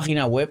de tu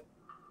página web.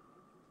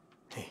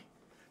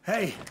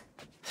 Hey.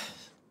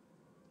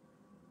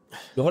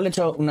 Luego le he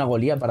hecho una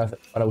golía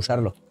para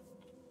usarlo.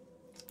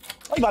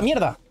 ¡Ay, va,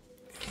 mierda!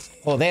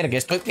 Joder, que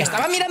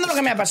estaba mirando lo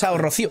que me ha pasado,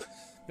 Rocío.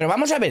 Pero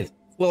vamos a ver,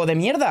 juego de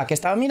mierda, que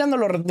estaba mirando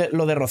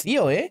lo de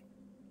Rocío, ¿eh?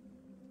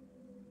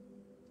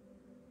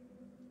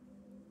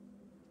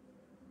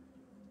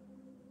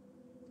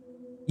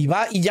 Y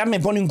va y ya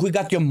me pone un Quick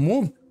Action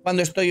Move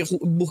cuando estoy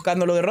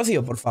buscando lo de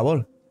Rocío, por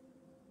favor.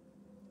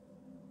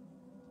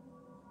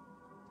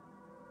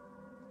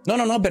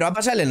 No, pero ha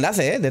pasado el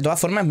enlace, ¿eh? De todas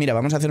formas, mira,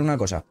 vamos a hacer una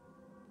cosa.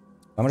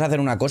 Vamos a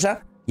hacer una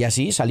cosa y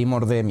así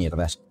salimos de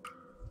mierdas.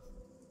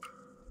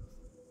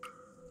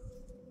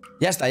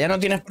 Ya está, ya no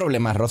tienes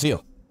problemas,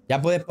 Rocío.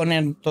 Ya puedes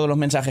poner todos los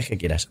mensajes que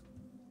quieras.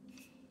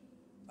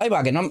 Ahí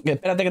va, que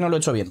espérate que no lo he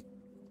hecho bien.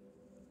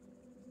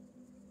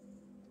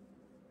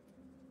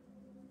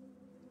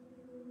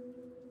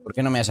 ¿Por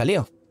qué no me ha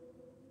salido?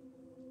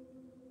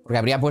 Porque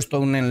habría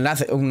puesto un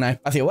enlace, un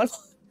espacio o algo.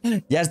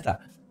 Ya está,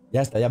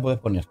 ya puedes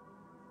poner.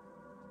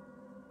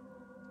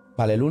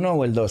 Vale, ¿el 1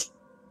 o el 2?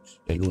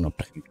 El 1,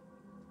 por ejemplo.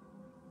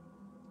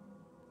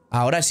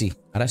 Ahora sí,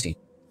 ahora sí.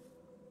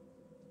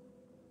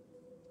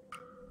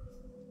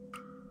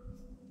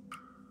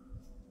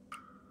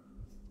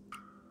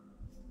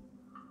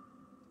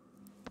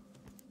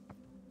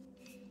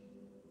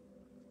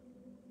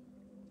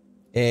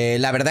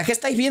 La verdad es que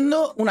estáis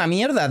viendo una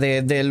mierda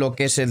de lo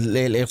que es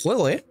el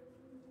juego, ¿eh?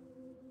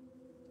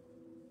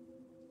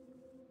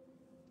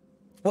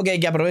 Ok,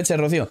 que aproveche,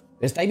 Rocío.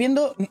 Estáis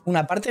viendo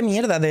una parte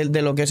mierda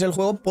de lo que es el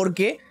juego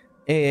porque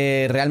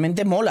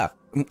realmente mola.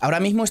 Ahora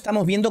mismo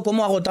estamos viendo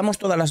cómo agotamos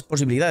todas las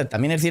posibilidades.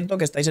 También es cierto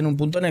que estáis en un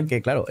punto en el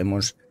que, claro,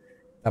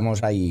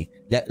 estamos ahí...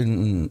 Ya,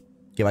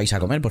 ¿qué vais a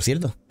comer, por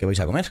cierto? ¿Qué vais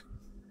a comer?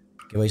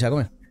 ¿Qué vais a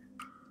comer?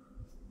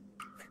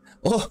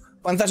 ¡Oh!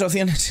 ¿Cuántas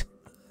opciones?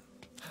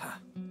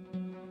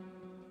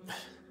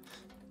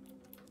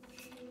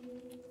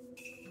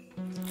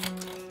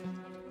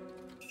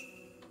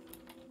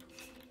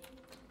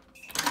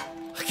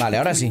 Vale,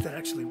 ahora sí.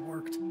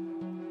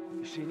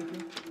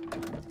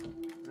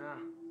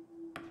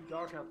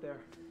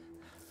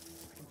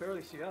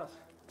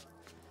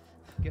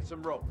 Get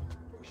some rope.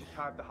 We should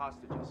tie up the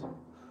hostages.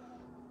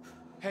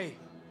 Hey,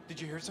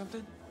 did you hear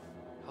something?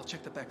 I'll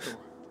check the back door.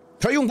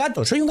 Soy un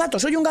gato. Soy un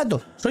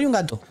gato.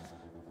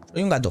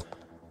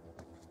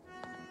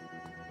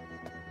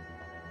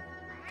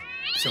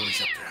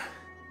 Zoe's up there.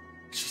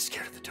 She's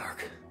scared of the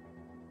dark.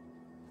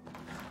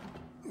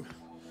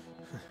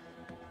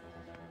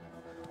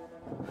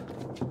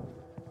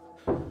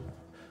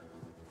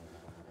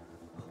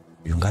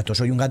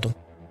 Soy un gato.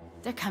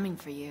 They're coming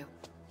for you.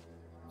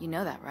 You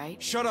know that,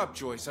 right? Shut up,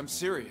 Joyce. I'm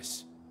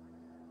serious.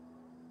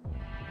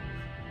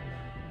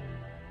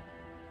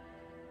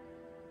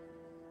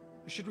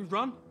 Should we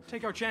run?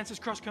 Take our chances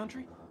cross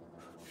country?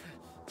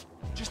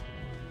 Just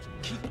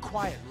keep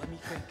quiet. Let me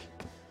think.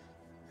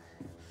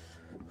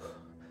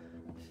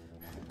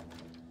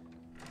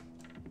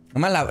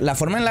 Nomás la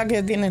forma en la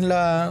que tienes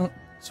la...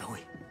 Zoe,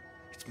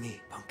 it's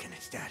me, Pumpkin,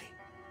 it's Daddy.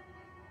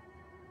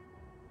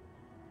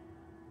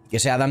 Que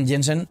sea Adam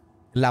Jensen,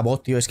 la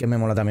voz, tío, es que me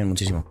mola también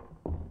muchísimo.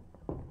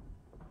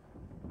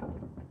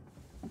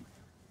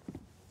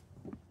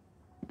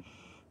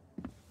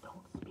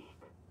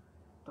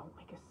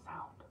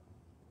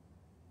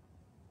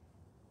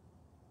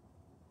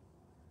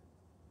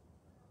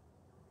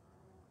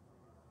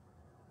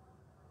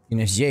 ¿Quién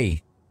es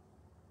Jay?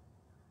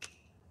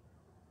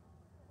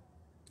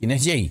 ¿Quién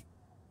es Jay?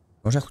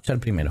 Vamos a escuchar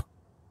primero.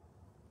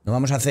 No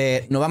vamos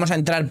a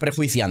entrar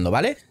prejuiciando,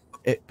 ¿vale?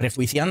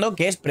 Prejuiciando,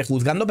 que es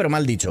prejuzgando, pero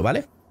mal dicho,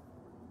 ¿vale?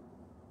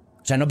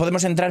 O sea, no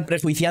podemos entrar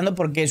prejuiciando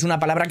porque es una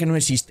palabra que no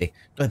existe.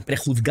 Entonces,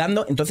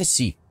 prejuzgando, entonces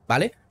sí,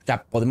 ¿vale? O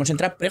sea, podemos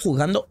entrar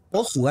prejuzgando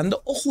o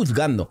jugando o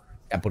juzgando.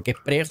 sea, porque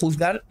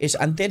prejuzgar es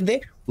antes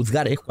de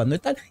juzgar, es cuando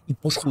está, y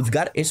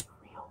posjuzgar es...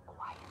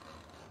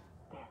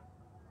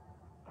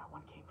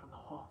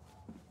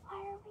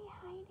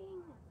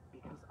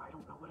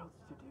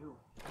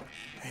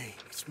 Hey,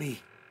 it's me.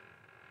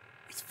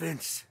 It's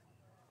Vince.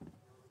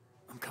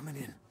 I'm coming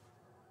in.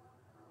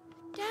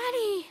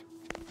 Daddy!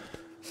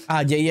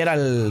 Ah, Jay era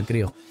el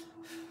crío.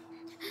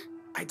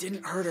 I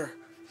didn't hurt her.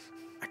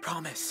 I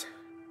promise.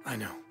 I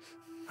know.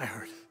 I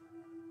heard.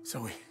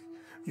 Zoe,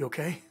 you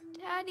okay?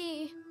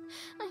 Daddy,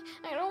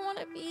 I don't want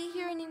to be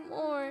here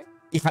anymore.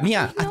 Hija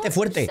mía, hazte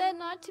fuerte.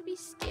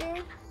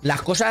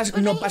 Las cosas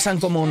no pasan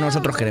como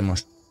nosotros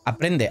queremos.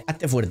 Aprende,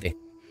 hazte fuerte.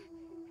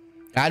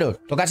 Claro,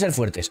 toca ser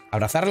fuertes.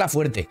 Abrazarla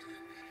fuerte.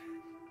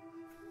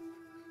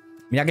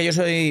 Mira que yo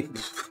soy...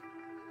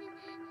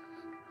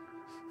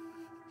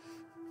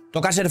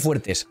 Toca ser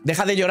fuertes.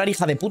 Deja de llorar,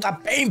 hija de puta.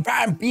 Pim,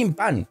 pam, pim,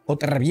 pam. O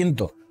te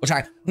reviento. O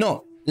sea,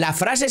 no. La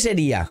frase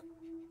sería...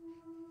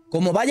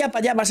 Como vaya para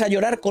allá vas a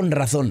llorar con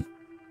razón.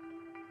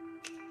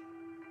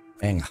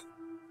 Venga.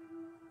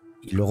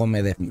 Y luego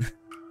me des...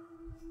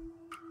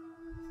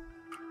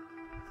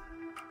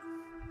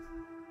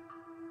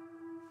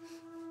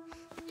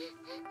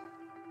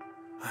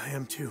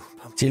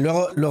 Sí,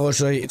 luego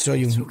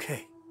soy un...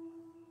 Okay.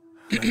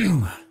 Do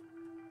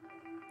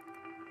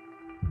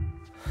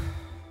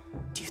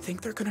you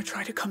think they're gonna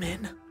try to come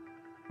in?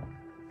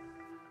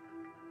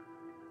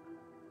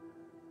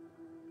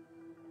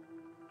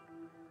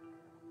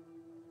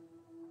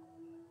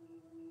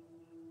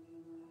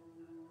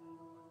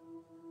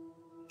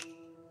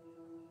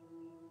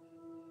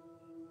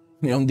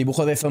 Mira, un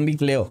dibujo de zombie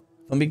Cleo.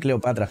 Zombie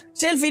Cleopatra.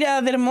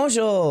 ¡Selfira de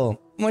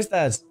hermoso! ¿Cómo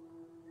estás?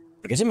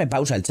 ¿Por qué se me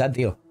pausa el chat,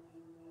 tío?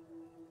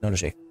 No lo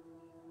sé.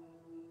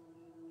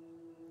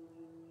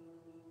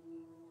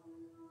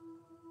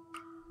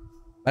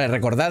 Vale,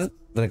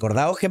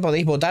 recordaos que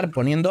podéis votar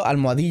poniendo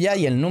almohadilla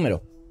y el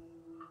número.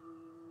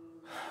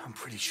 I'm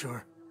pretty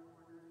sure.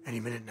 Any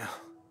minute now.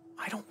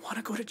 I don't want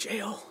to go to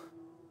jail.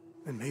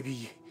 Then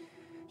maybe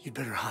you'd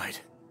better hide.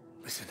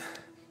 Listen,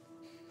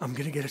 I'm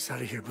gonna get us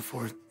out of here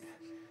before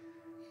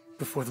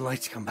the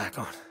lights come back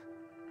on.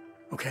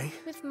 Okay?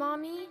 With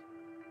mommy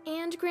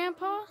and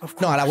grandpa?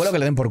 No, al abuelo que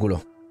le den por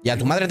culo. Y a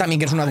tu madre también,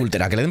 que es una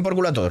adúltera. Que le den por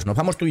culo a todos. Nos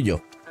vamos tú y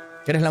yo.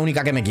 Que eres la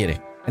única que me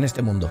quiere en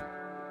este mundo.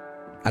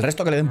 Al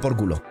resto que le den por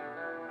culo.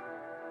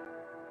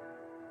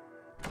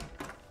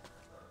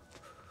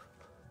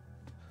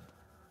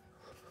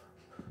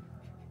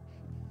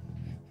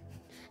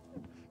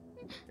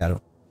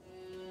 Claro.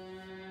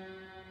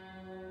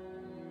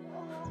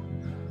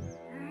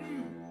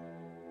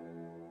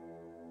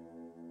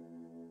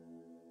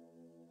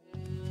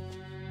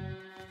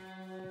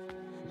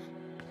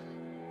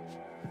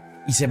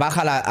 Y se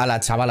baja a la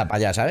chavala para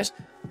allá, ¿sabes?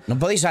 ¿No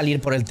podéis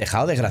salir por el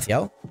tejado,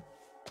 desgraciado?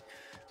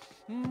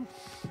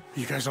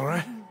 You guys all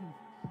right?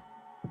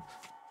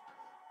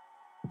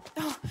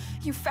 Oh,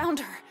 you found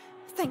her.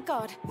 Thank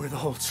God. Where are the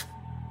Holts?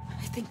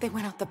 I think they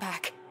went out the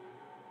back.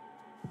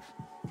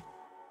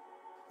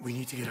 We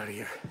need to get out of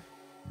here.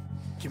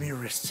 Give me your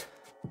wrists.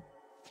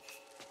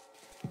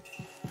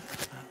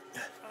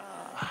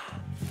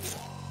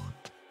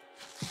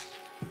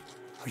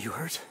 Are you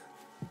hurt?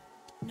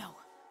 No.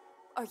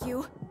 Are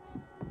you?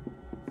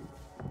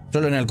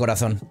 Solo en el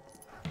corazón.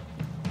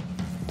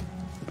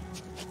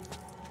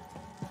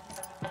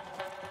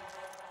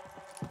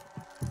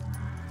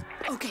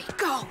 Okay,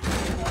 go.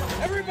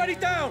 Everybody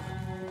down!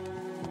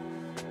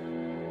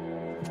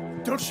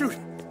 Don't shoot!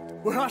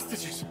 We're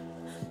hostages!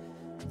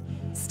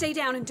 Stay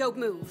down and don't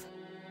move.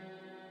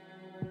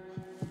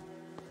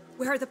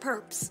 Where are the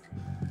perps?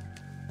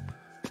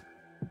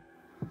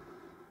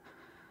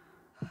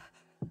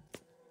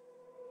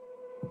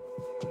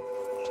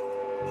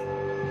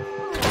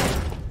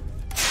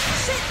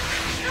 Shit!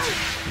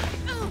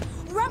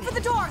 Run for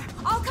the door!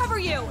 I'll cover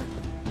you!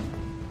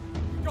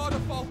 Gotta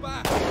fall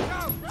back!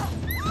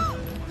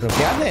 ¿Pero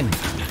qué hacen?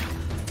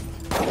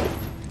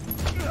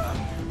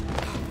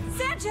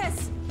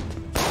 Sanchez!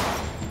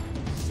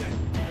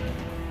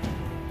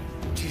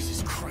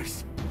 Jesus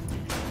Christ.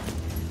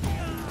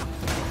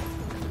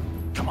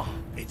 Come on,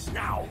 it's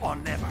now or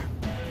never.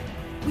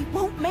 We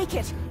won't make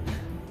it.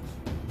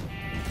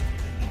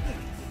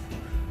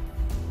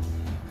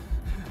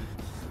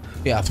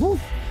 Hostia,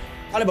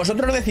 vale,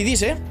 vosotros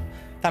decidís, ¿eh?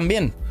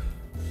 También.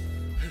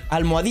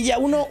 ¿Almohadilla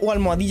 1 o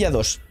almohadilla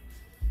 2?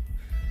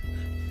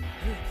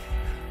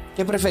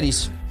 ¿Qué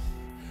preferís?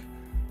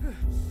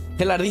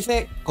 Que las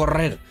dice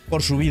correr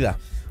por su vida.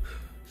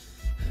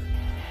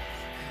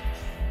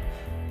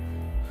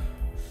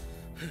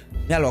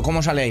 Míralo,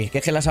 cómo sale ahí. Que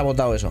es que las ha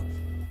botado eso.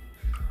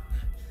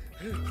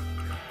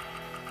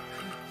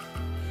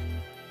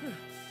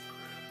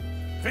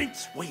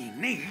 Vince, we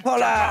need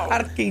Hola, to go.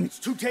 Arkin. It's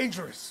too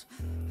dangerous.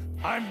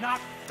 I'm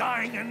not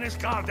dying in this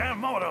goddamn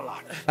motor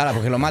lot. Ahora,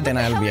 porque lo maten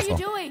al What viejo. are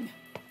you doing?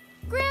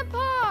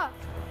 Grandpa!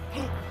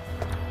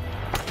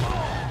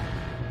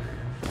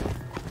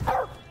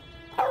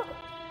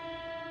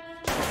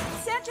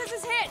 Sanchez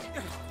is hit!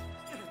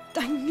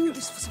 I knew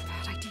this was a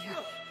bad idea.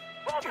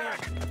 Fall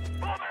back!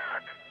 Fall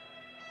back!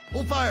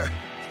 Hold fire.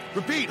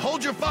 Repeat,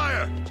 hold your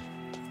fire.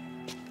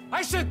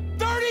 I said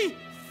 30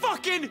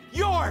 fucking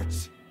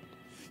yards!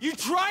 You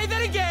try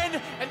that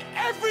again, and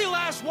every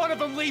last one of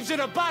them leaves in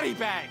a body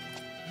bag.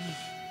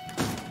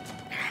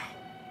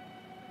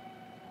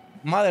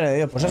 Madre de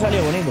Dios, pues ha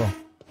salido bonito.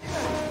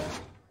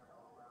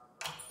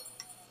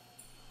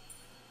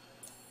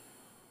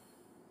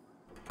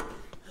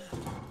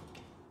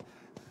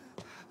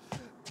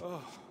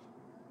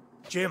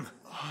 Jim.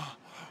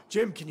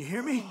 Jim, can you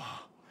hear me?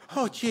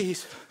 Oh,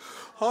 jeez.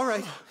 All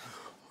right.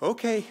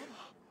 Okay.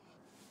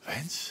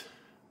 Vince?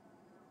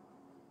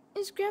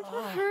 Is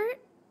Grandpa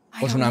hurt?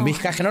 Pues una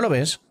bizca, es que no lo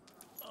ves.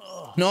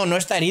 No, no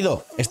está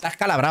herido. Está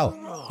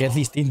escalabrado. Que es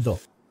distinto.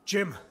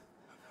 Jim,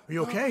 are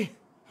you okay?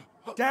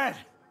 Dad,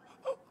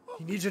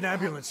 he needs an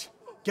ambulance.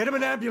 Get him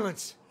an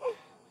ambulance.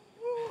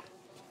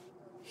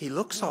 He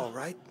looks all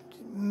right.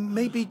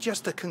 Maybe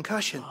just a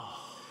concussion.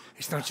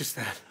 It's not just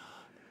that.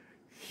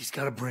 He's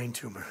got a brain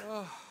tumor.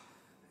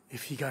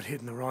 If he got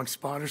hit in the wrong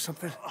spot or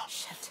something.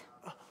 Shit.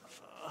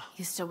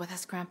 You still with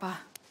us, Grandpa?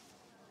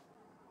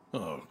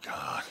 Oh,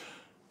 God.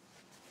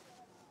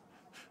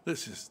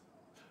 This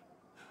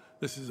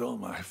is all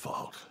my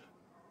fault.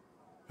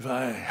 If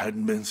I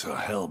hadn't been so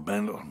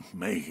hell-bent on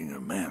making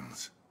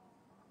amends.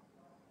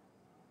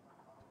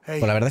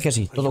 Pues la verdad es que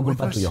sí, todo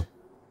culpa tuya.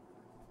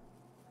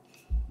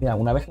 Mira,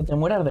 una vez que te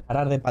mueras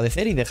dejarás de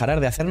padecer y dejarás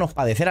de hacernos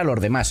padecer a los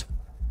demás.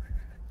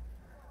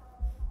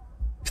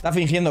 Está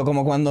fingiendo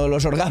como cuando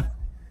los orgasmos.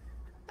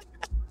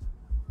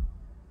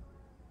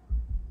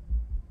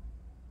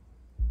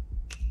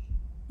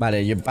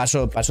 Vale, yo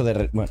paso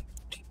de... Bueno.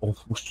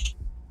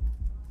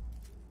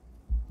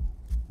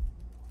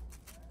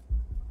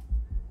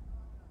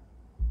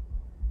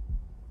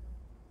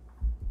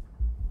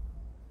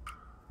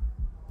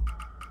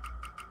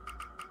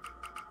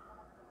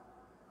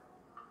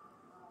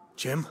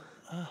 Jim,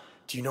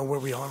 do you know where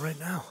we are right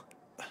now?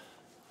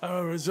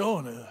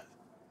 Arizona.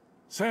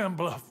 Sand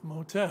Bluff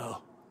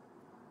Motel.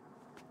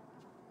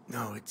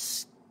 No,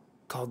 it's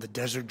called the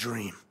Desert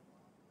Dream.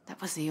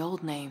 That was the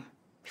old name,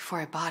 before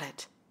I bought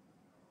it.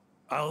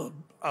 I'll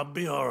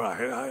be all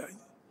right.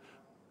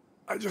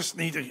 I just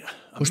need a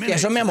Hostia,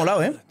 eso me ha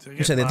molado,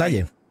 ese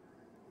detalle.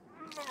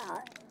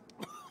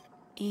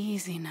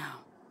 Easy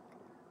now.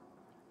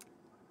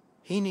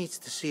 He needs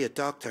to see a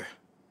doctor.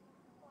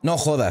 No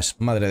jodas,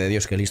 madre de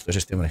Dios, qué listo es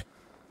este hombre.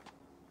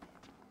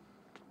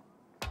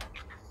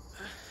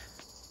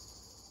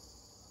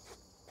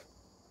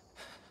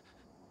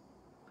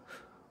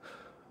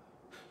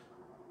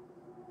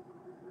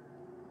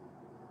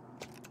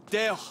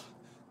 Dale,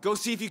 go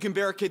see if you can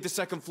barricade the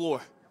second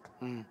floor.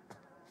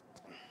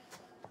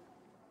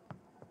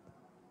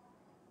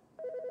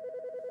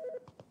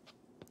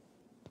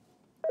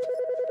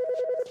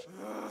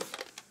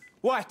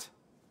 What?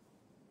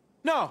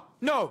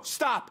 No,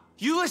 stop.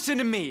 You listen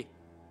to me.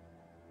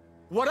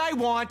 What I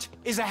want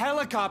is a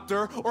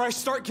helicopter or I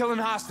start killing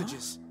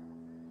hostages.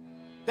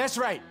 That's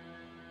right.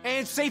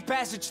 And safe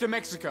passage to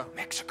Mexico.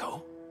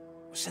 Mexico?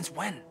 Since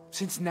when?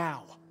 Since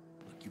now.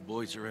 Look, you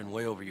boys are in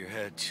way over your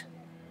heads.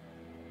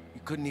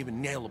 You couldn't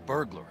even nail a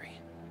burglary.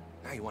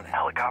 Now you want a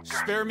helicopter?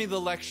 Spare me the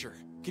lecture.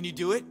 Can you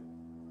do it?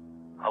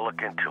 I'll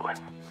look into it.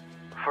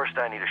 First,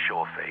 I need a show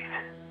of faith.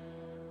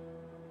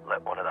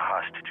 Let one of the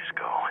hostages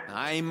go.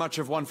 I ain't much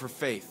of one for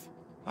faith.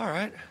 All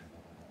right.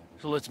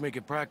 So let's make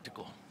it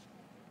practical.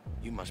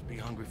 You must be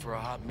hungry for a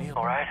hot meal.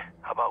 All right.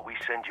 How about we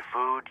send you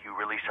food, you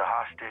release a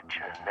hostage,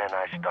 and then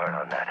I start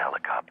on that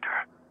helicopter.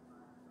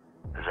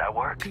 Does that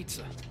work?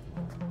 Pizza.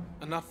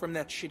 Enough from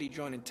that shitty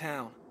joint in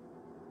town.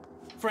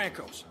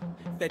 Franco's.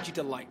 Veggie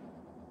Delight.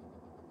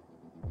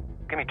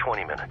 Give me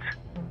 20 minutes.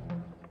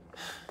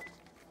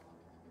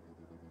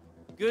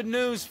 Good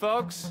news,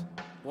 folks.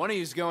 One of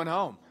you's going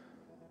home.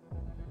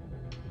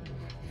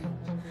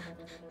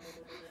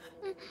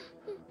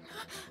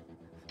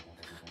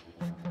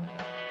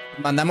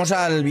 Mandamos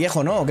al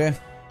viejo, ¿no? ¿O qué?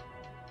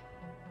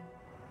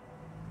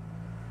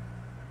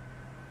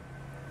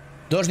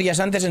 2 días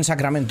antes en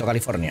Sacramento,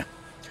 California.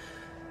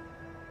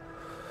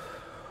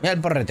 Mira el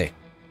porrete.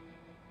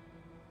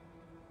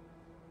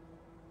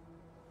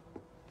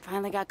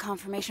 Finally got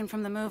confirmation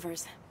from the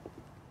movers.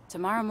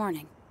 Tomorrow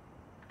morning.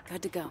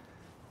 Good to go.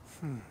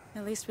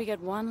 At least we get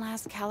one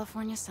last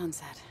California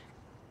sunset.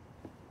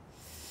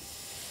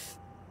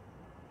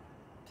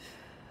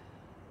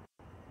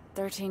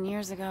 "13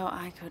 years ago,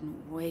 I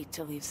couldn't wait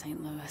to leave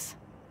St. Louis.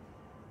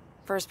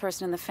 First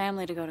person in the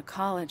family to go to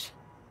college.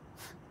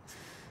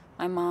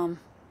 My mom.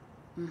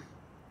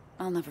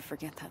 I'll never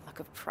forget that look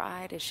of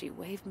pride as she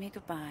waved me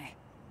goodbye.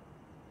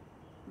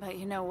 But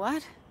you know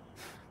what?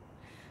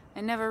 I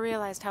never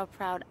realized how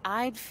proud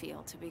I'd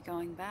feel to be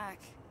going back.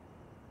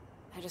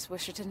 I just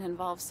wish it didn't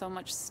involve so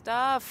much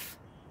stuff.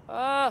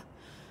 Ugh.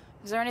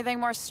 Is there anything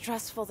more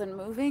stressful than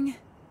moving?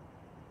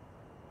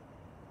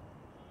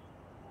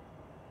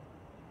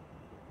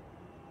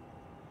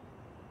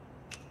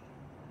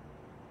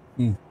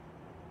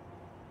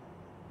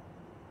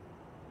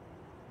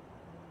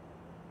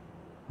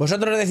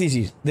 Vosotros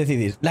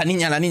decidís. La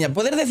niña.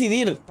 Puedes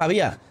decidir,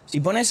 Pavía. Si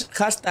pones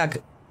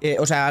hashtag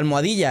o sea,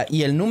 almohadilla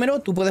y el número,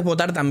 tú puedes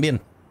votar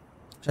también.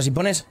 O sea, si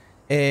pones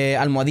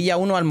almohadilla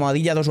 1,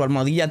 almohadilla 2 o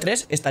almohadilla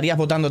 3, estarías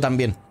votando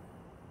también.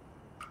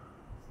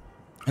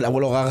 El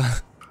abuelo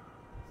Gaga.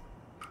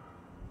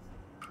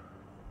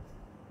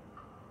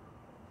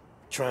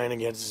 Trying to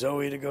get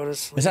Zoe to go to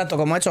sleep. Exacto,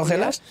 como ha hecho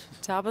Gelas.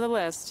 Top of the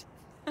list.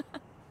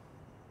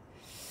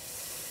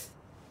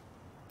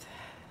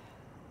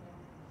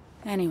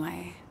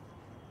 Anyway,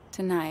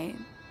 tonight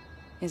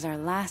is our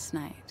last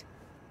night.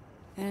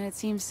 And it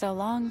seems so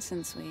long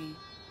since we,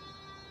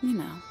 you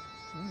know.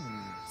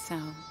 So,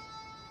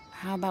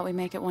 how about we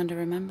make it one to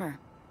remember?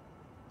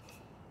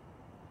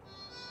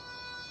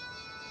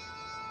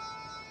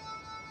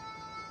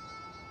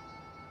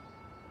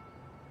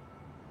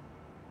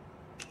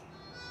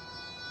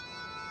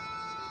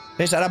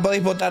 ¿Ves? Ahora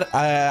podéis votar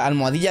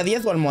almohadilla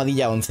 10 o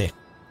almohadilla 11.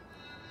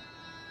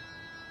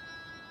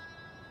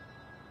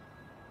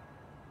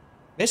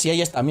 ¿Ves? Y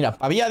ahí está, mira,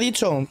 había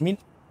dicho...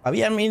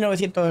 Había en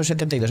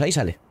 1972, ahí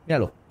sale.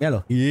 Míralo,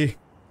 míralo.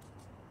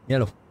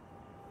 Míralo.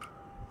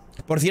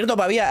 Por cierto,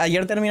 Pavía,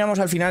 ayer terminamos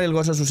al final el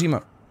Ghost of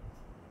Tsushima.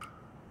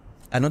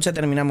 Anoche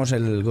terminamos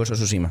el Ghost of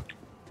Tsushima.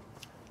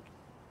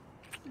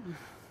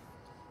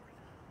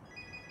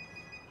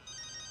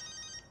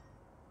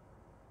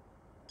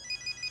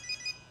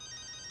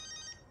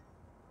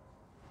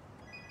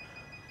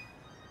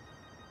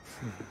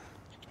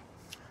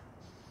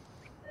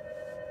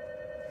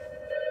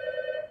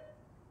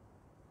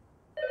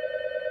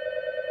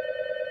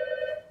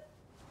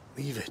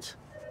 Leave it.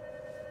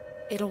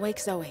 It'll wake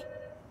Zoe.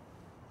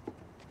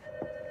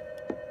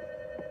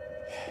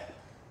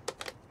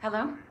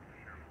 Hello?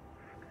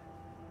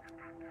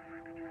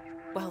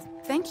 Well,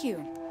 thank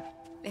you.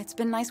 It's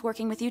been nice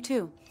working with you,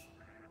 too.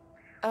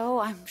 Oh,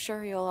 I'm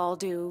sure you'll all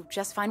do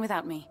just fine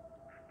without me.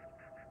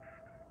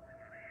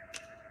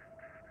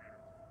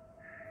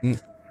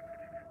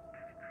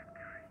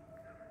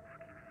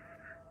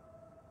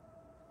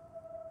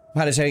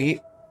 Vale,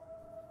 seguí.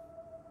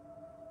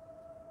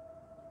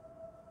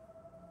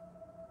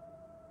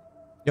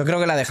 Yo creo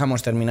que la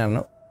dejamos terminar,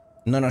 ¿no?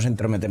 No nos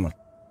entrometemos.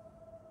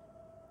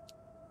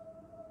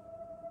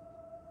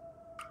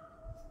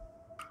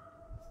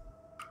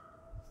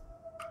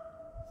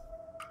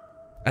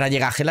 Ahora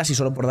llega Gelas y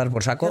solo por dar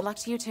por saco. Good luck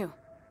to you too.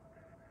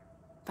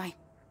 Bye.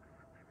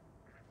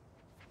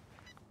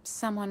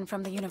 Someone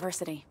from the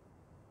university.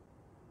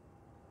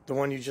 The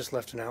one you just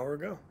left an hour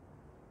ago?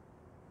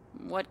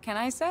 What can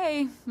I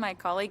say? My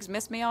colleagues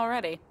miss me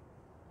already.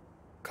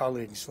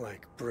 Colleagues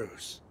like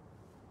Bruce.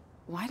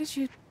 Why did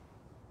you...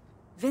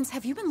 Vince,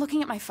 have you been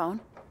looking at my phone?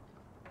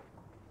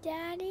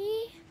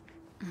 Daddy?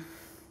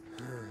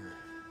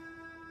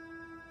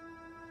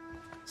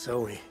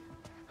 Zoe.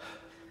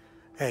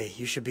 Hey,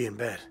 you should be in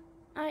bed.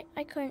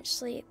 I couldn't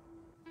sleep.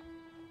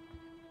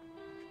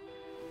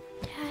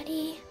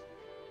 Daddy?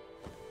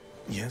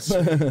 Yes?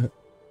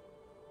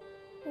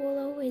 We'll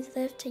always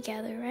live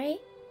together, right?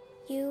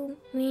 You,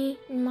 me,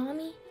 and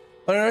Mommy?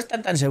 Bueno, no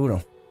están tan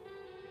seguro.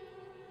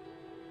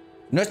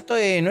 No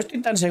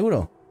estoy tan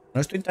seguro.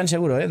 No estoy tan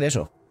seguro, de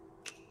eso.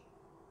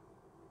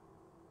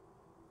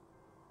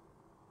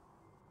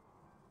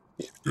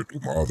 Porque tu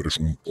madre es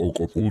un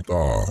poco puta.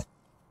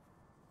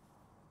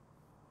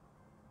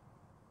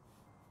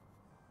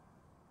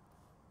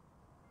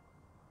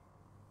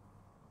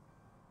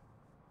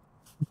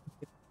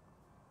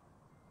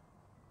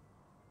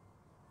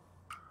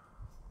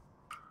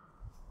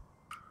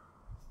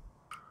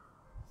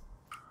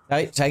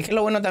 ¿Sabéis qué es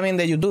lo bueno también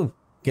de YouTube?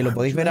 Que lo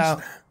podéis ver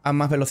a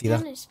más velocidad.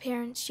 He and his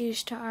parents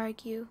used to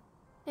argue,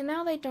 and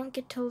now they don't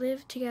get to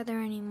live together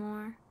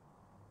anymore.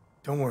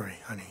 Don't worry,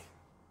 honey.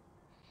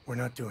 We're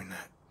not doing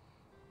that.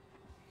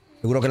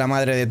 Seguro que la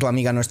madre de tu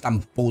amiga no es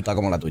tan puta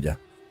como la tuya.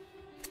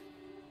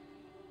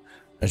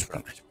 Es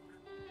broma.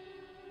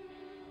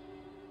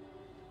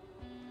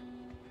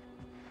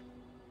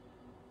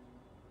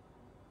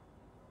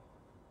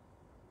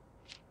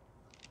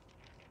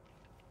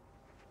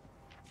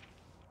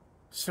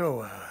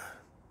 So,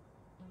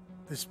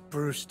 this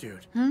Bruce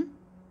dude.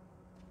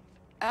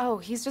 Oh,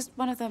 he's just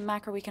one of the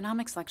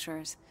macroeconomics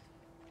lecturers.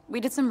 We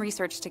did some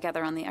research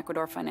together on the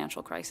Ecuador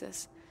financial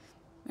crisis.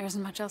 There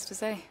isn't much else to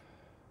say.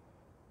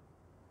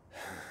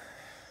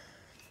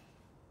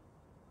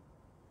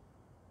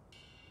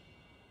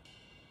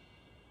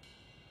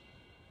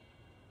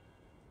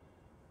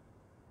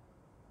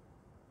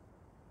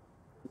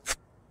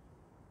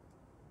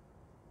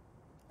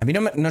 A mí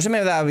no se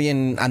me da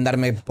bien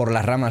andarme por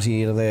las ramas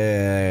y ir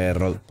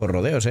por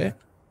rodeos,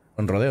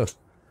 con rodeos.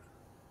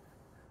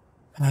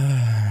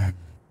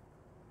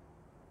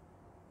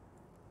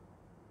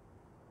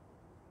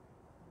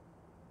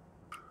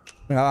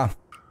 Venga, va.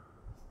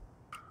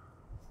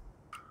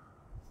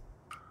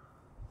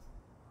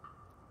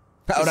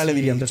 Ahora le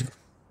diría entonces.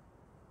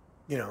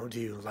 You know, do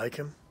you like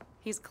him?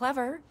 He's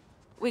clever.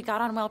 We got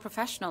on well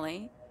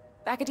professionally.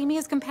 Academia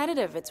is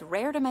competitive. It's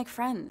rare to make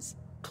friends.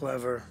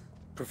 Clever,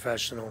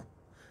 professional.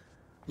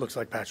 Looks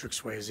like Patrick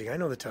Swayze. I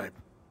know the type.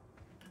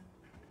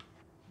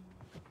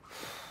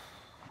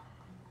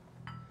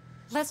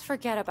 Let's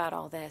forget about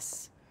all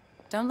this.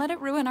 Don't let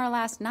it ruin our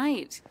last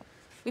night.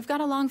 We've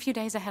got a long few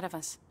days ahead of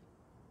us.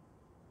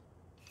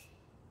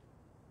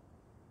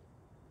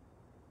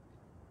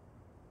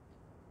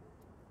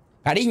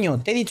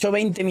 Cariño, te he dicho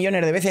 20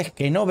 millones de veces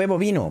que no bebo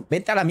vino.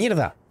 Vete a la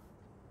mierda.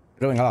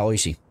 Pero venga, va, hoy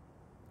sí.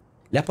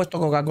 Le has puesto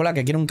Coca-Cola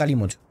que quiere un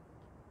calimocho.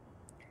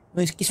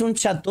 No, es que es un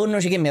chatón,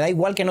 no sé qué. Me da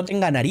igual que no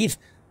tenga nariz.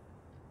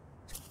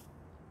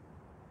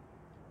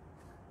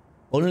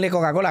 Ponle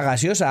Coca-Cola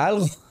gaseosa,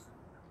 algo.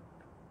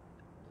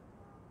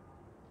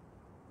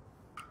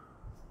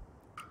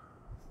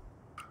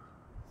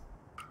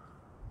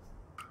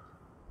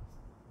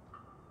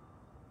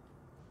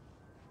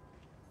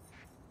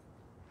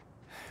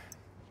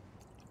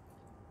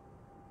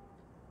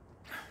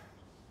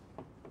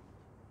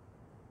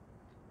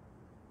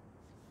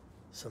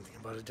 Something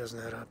about it doesn't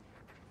add up.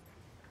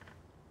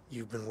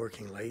 You've been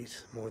working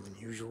late, more than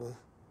usual.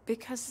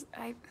 Because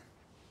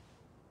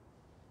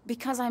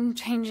I'm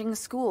changing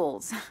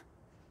schools.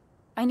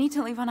 I need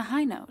to leave on a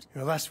high note.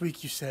 You know, last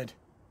week you said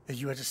that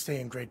you had to stay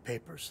in grade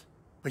papers,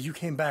 but you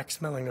came back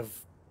smelling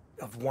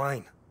of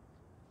wine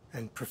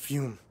and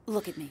perfume.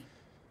 Look at me.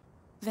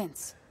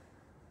 Vince.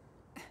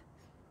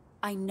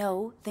 I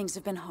know things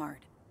have been hard.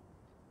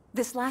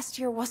 This last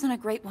year wasn't a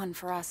great one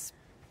for us,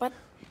 but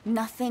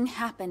nothing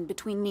happened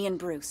between me and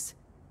Bruce.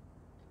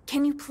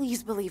 Can you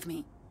please believe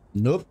me?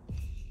 Nope.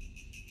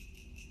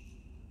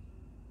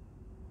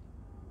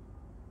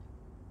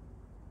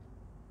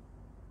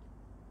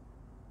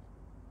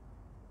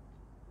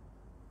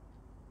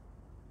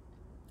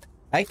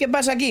 ¿Sabes qué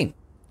pasa aquí?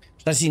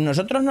 O sea, si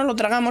nosotros no lo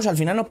tragamos, al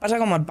final nos pasa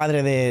como al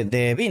padre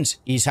de Vince.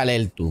 Y sale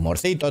el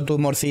tumorcito,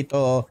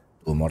 tumorcito,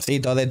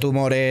 tumorcito de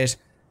tumores.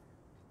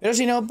 Pero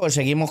si no, pues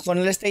seguimos con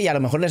el y a lo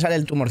mejor le sale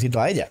el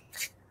tumorcito a ella.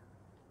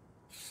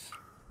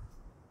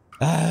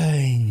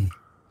 Ay.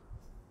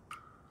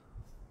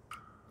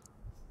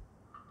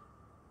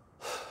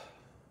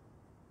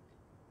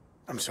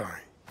 I'm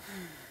sorry.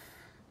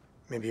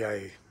 Maybe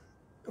I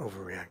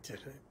overreacted.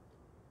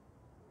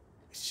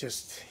 It's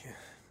just... Yeah.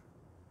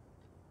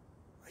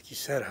 Like you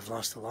said, I've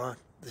lost a lot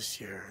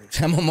this year.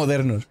 Seamos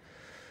modernos.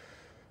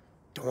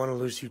 Don't want to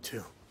lose you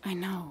too. I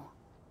know.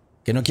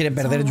 Que no quiere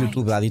perder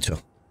YouTube, ha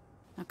dicho.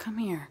 Now come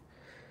here.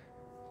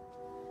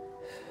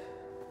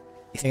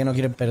 Dice que no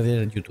quiere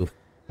perder YouTube.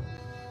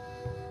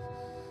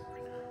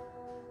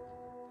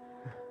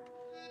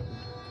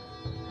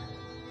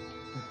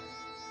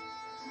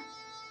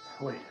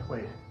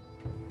 Wait.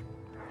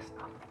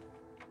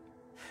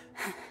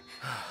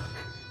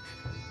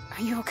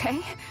 Are you okay?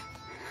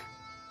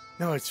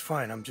 No, it's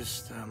fine. I'm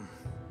just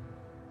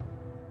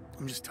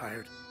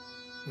tired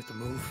with the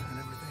move and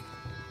everything.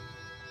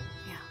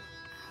 Yeah.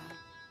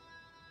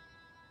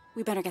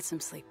 We better get some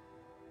sleep.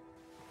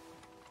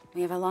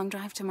 We have a long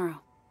drive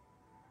tomorrow.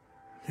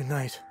 Good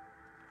night.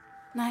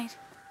 Night.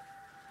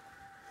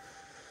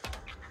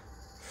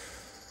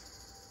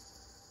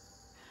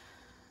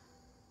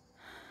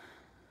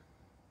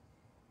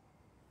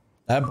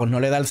 Pues no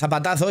le da el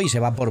zapatazo y se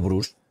va por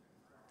Bruce.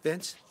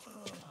 Vince,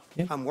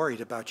 I'm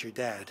worried about your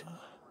dad.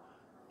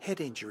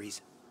 Head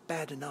injuries,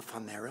 bad enough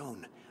on their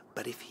own,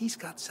 but if he's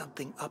got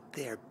something up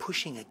there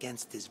pushing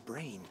against his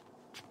brain...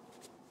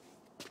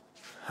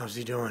 How's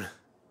he doing?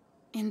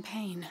 In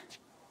pain.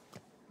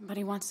 But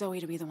he wants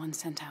Zoe to be the one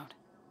sent out.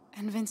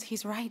 And Vince,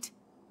 he's right.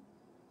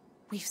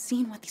 We've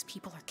seen what these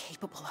people are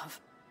capable of.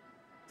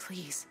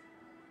 Please,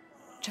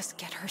 just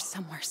get her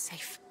somewhere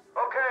safe.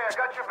 Okay, I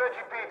got your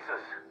veggie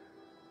pizzas.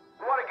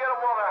 We want to get them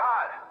while they're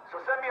hot, so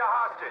send me a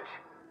hostage.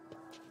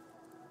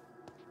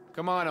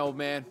 Come on, old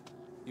man.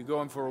 You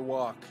going for a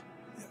walk?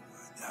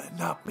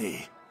 Not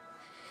me.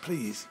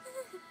 Please.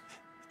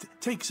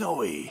 Take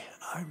Zoe.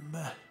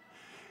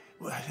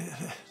 Well,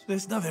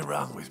 there's nothing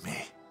wrong with me.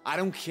 I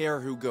don't care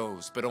who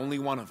goes, but only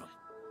one of them.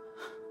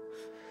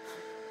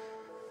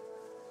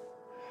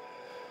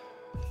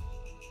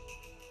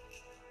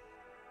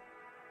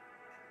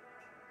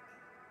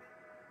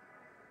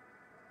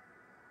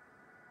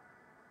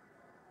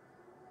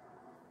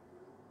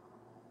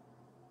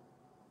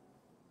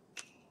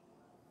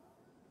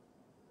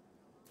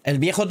 El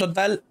viejo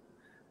total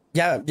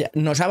ya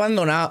nos ha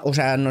abandonado, o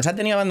sea, nos ha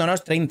tenido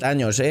abandonados 30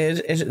 años.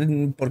 Es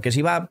porque se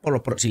iba por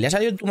los porros. Si le ha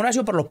salido el tumor ha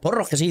sido por los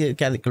porros, que sí,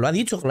 que lo ha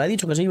dicho,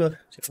 que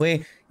se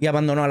fue y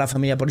abandonó a la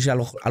familia por irse a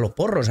los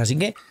porros. Así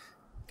que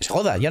se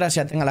joda y ahora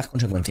se atenga a las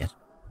consecuencias.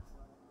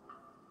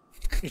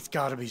 It's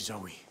gotta be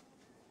Zoe.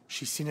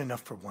 She's seen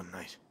enough for one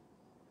night.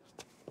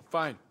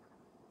 Fine.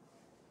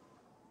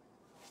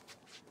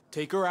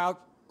 Take her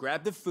out,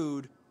 grab the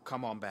food,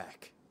 come on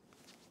back.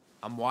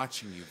 I'm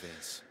watching you,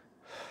 Vince.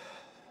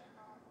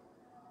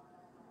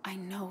 I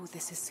know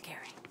this is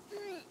scary.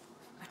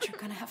 But you're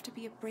gonna have to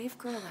be a brave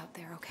girl out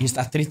there, okay? Y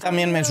esta actriz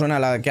también me suena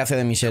la que hace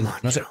de Michelle.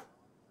 No sé.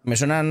 Me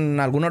suenan.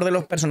 Algunos de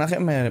los personajes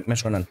me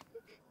suenan.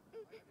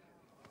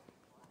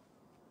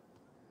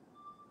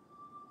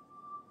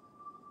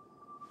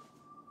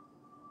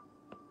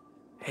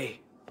 Hey,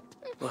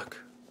 look.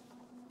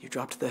 You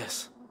dropped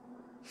this.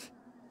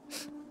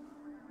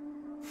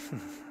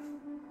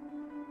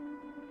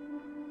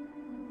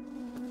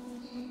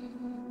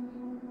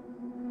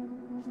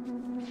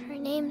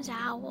 name's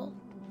Owl.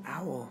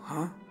 Owl,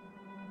 huh?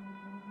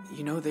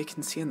 You know they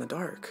can see in the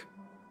dark.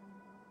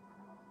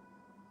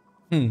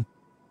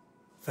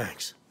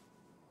 Thanks.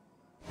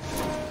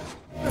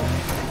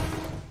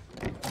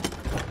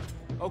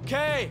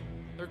 Okay,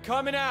 they're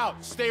coming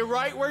out. Stay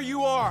right where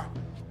you are.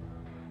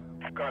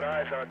 I've got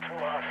eyes on 2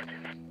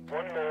 hostages.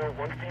 One male,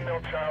 1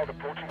 female child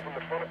approaching from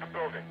the front of the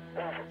building.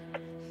 Over.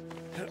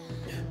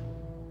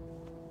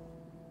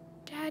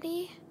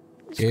 Daddy,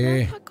 is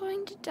 ¿Qué? Grandpa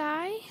going to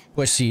die?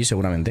 Pues sí,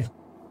 seguramente.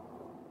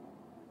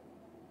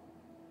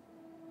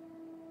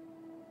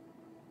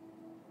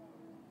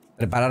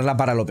 Prepararla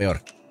para lo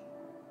peor.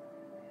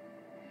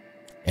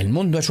 El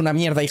mundo es una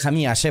mierda, hija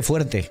mía, sé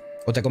fuerte.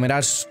 O te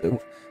comerás...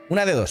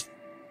 Una de dos.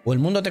 O el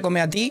mundo te come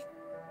a ti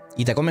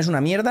y te comes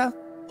una mierda,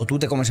 o tú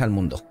te comes al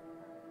mundo.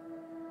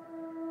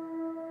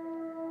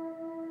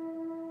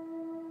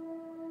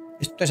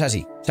 Esto es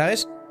así,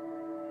 ¿sabes?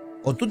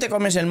 O tú te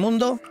comes el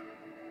mundo,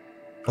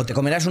 o te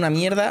comerás una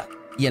mierda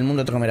y el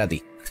mundo te comerá a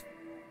ti.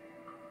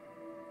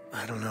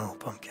 I don't know,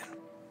 Pumpkin.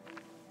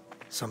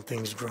 Some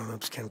things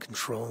grown-ups can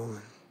control,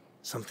 and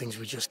some things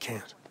we just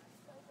can't.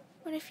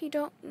 What if you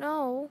don't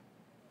know?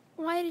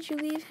 Why did you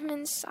leave him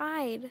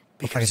inside?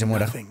 Para que se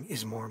muera. Nothing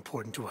is more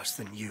important to us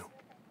than you.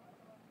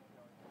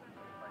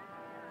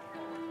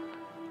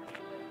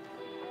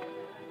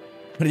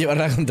 Por llevar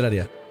la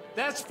contraria.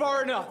 That's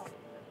far enough.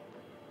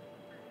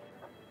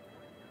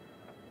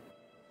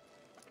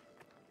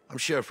 I'm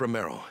Sheriff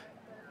Romero.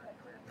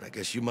 I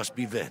guess you must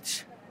be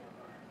Vince.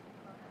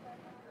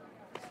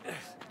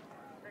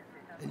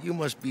 And you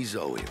must be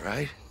Zoe,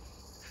 right?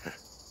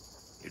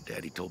 Your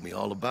daddy told me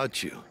all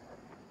about you.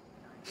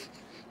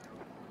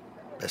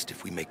 Best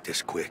if we make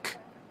this quick.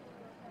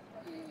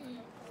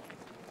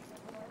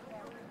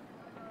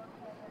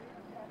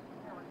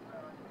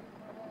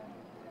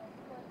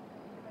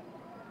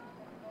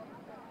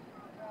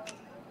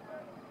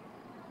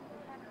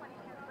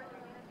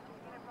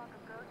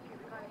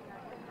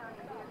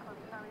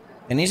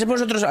 ¿Tenéis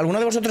vosotros, alguno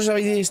de vosotros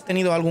habéis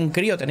tenido algún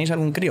crío? ¿Tenéis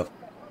algún crío?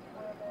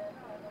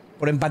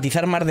 Por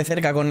empatizar más de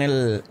cerca con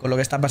lo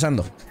que está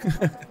pasando.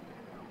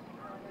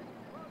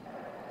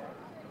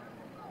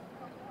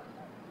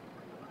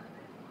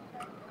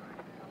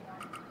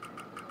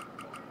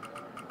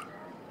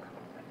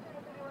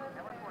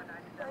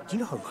 You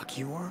know how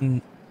lucky you are?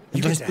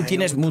 Entonces tú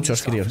tienes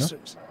muchos críos, ¿no?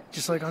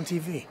 Just like on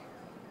TV.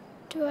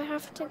 Do I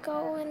have to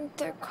go in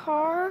their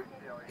car?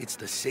 It's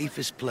the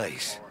safest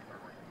place.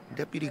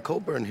 Deputy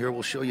Coburn here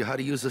will show you how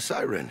to use the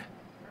siren.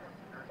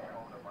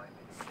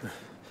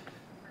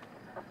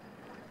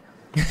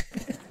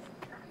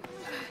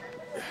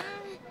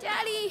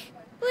 Daddy,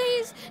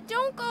 please,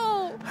 don't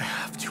go. I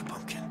have to,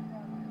 Pumpkin.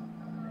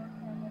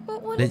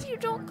 But what if you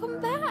don't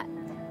come back?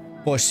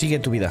 Pues sigue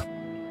tu vida.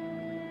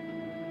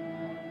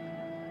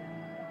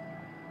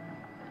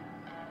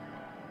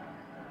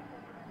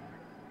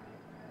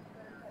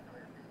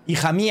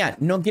 Hija mía,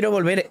 no quiero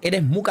volver.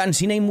 Eres muy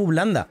cansina y muy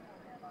blanda.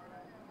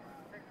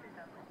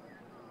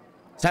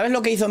 ¿Sabes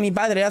lo que hizo mi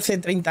padre hace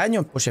 30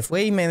 años? Pues se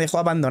fue y me dejó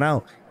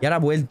abandonado. Y ahora ha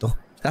vuelto.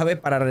 ¿Sabes?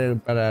 Para...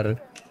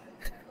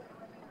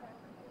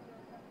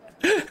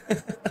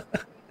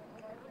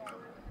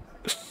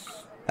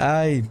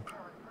 Ay.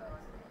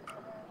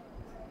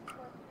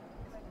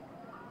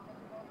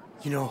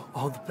 You know,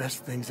 all the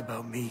best things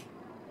about me,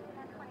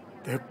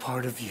 they're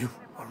part of you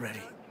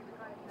already.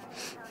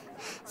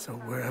 So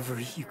wherever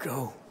you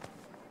go,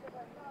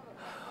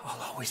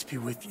 I'll always be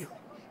with you.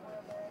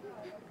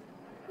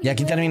 Y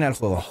aquí termina el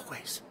juego.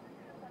 Always.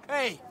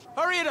 Hey,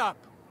 hurry it up.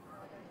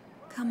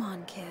 Come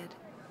on, kid.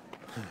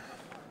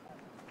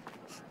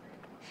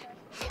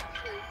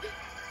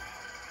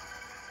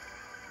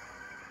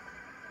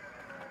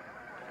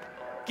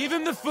 Give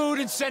him the food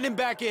and send him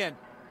back in.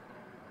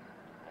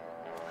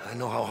 I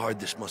know how hard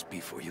this must be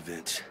for you,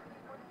 Vince.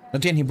 No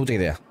tienes ni puta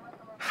idea.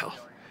 Hell,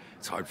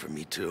 it's hard for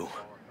me too.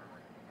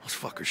 Those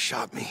fuckers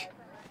shot me.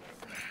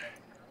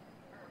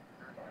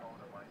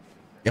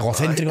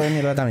 Egocéntrico de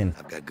mierda también.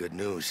 I've got good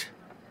news.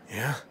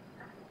 Yeah?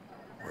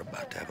 We're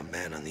about to have a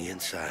man on the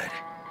inside.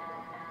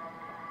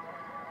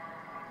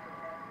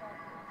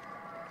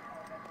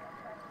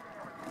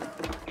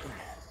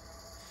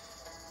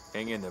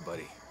 Hang in there,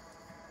 buddy.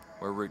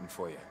 We're rooting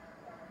for you.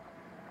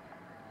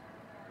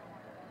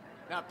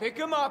 Now pick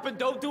him up and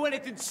don't do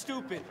anything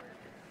stupid.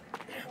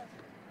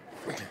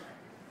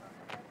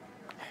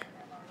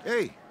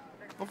 Hey,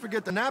 don't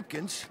forget the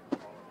napkins.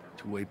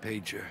 Two-way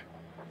pager.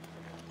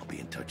 I'll be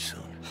in touch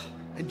soon.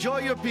 Enjoy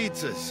your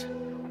pizzas.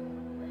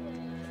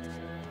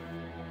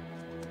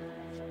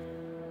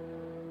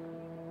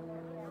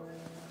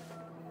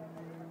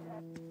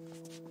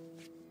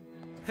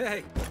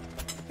 Hey,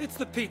 it's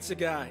the pizza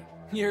guy.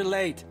 You're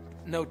late.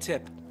 No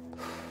tip.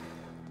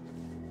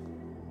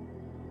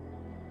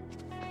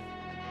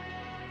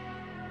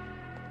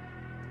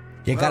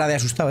 Qué cara de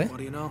asustado, ¿eh? What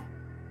do you know?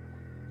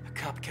 A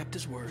cop kept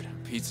his word.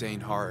 Pizza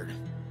ain't hard.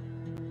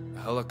 A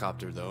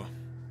helicopter, though.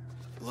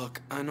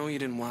 Look, I know you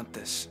didn't want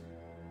this,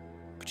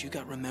 but you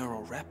got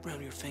Romero wrapped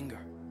around your finger.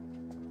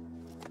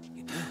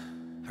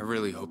 I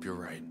really hope you're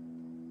right.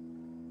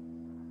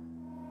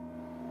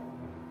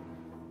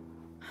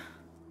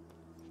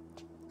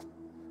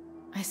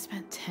 I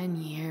spent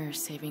 10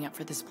 years saving up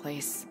for this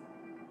place.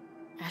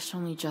 Ash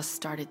only just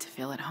started to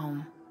feel at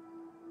home.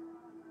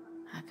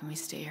 How can we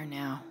stay here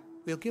now?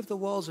 We'll give the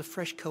walls a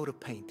fresh coat of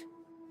paint.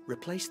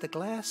 Replace the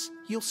glass,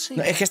 you'll see.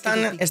 No, es que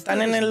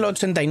están en el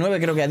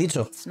 89, creo que ha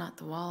dicho. It's not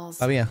the walls.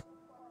 Todavía.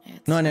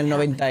 No, en el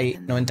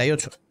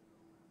 98.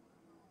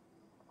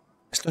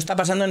 Esto está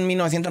pasando en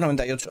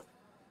 1998.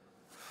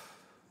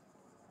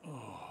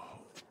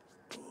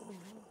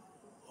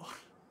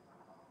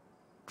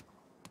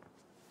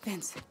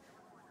 Vince,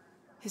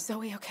 is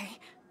Zoe okay?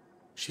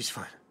 She's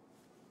fine.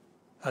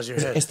 How's your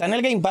head? Está en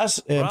el Game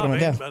Pass,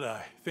 Prometea. But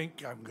I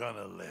think I'm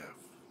gonna live.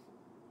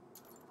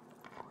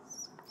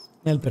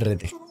 El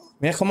perrete.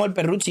 Mira, es como el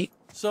perruchi.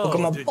 So, O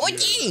como did Polly.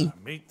 you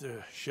meet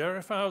the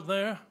sheriff out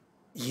there?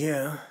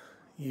 Yeah,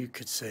 you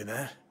could say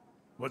that.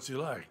 What's he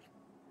like?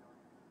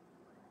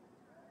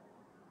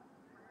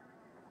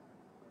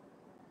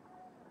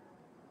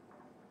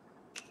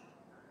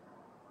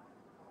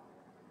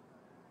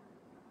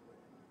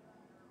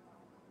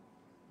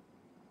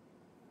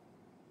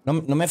 No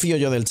me fío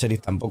yo del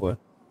sheriff tampoco,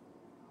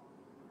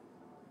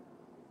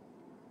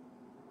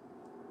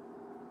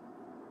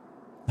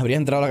 Habría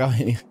entrado a la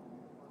caballería.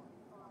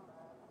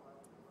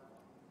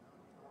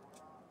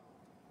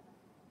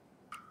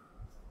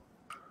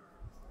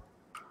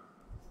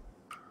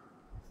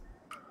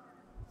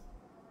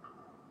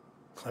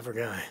 Clever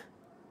guy.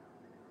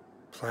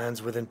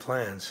 Plans within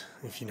plans,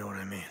 if you know what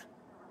I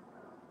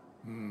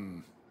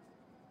mean.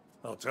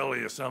 I'll tell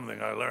you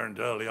something I learned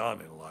early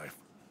on in life.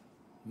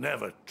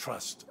 Never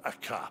trust a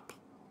cop.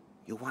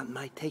 You want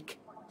my take?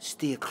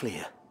 Steer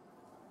clear.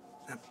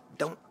 Now,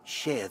 don't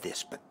share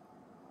this, but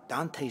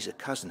Dante's a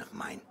cousin of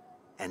mine,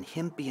 and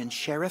him being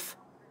sheriff,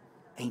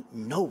 ain't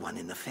no one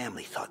in the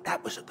family thought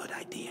that was a good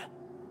idea.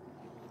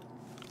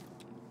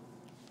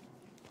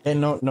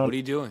 No. What are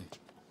you doing?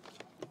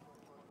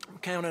 I'm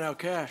counting out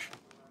cash.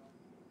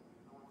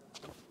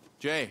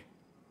 Jay,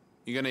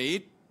 you gonna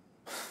eat?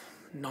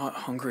 Not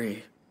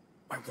hungry.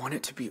 I want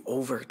it to be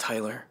over,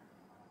 Tyler.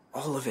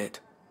 All of it.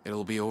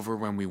 It'll be over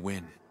when we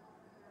win.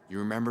 You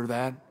remember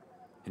that?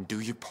 And do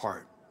your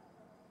part.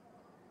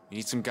 You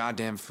need some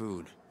goddamn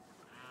food.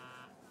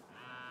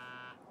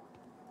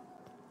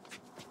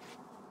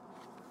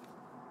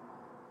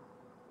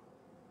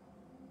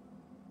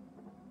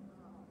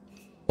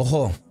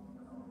 Ojo.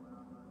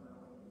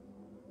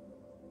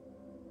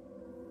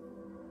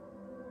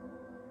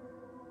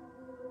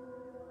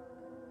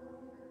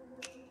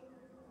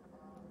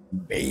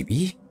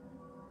 Baby.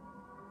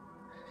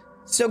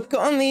 So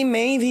call me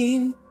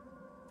maybe.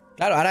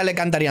 Claro, ahora le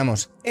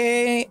cantaríamos.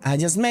 Hey, I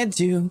just met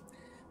you.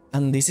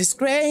 And this is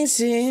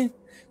crazy.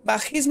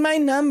 But he's my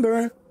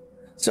number.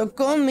 So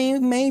call me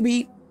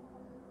maybe.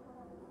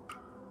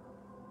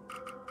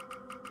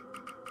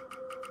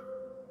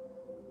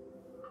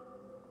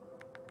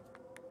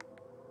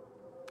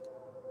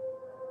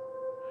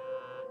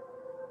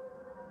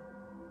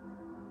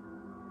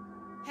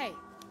 Hey,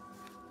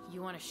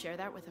 you want to share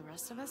that with the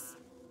rest of us?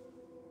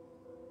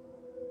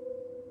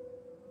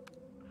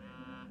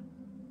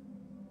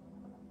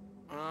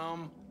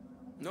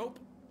 Nope.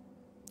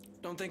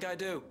 Don't think I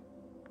do.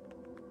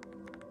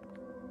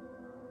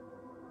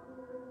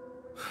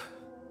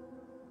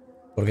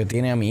 Porque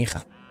tiene a mi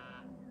hija.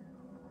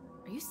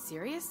 Are you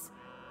serious?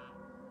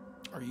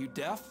 Are you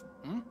deaf?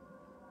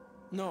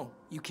 No,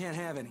 you can't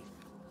have any.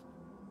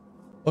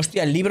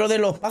 Hostia, el libro de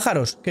los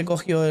pájaros que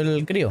cogió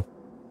el crío.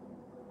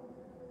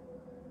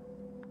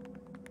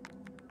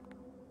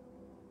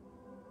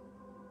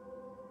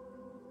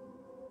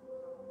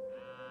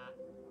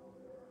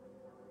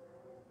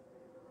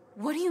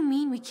 What do you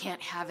mean we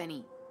can't have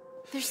any?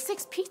 There's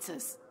 6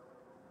 pizzas.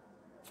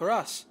 For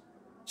us.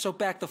 So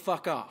back the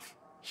fuck off.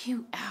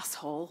 You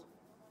asshole.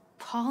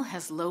 Paul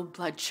has low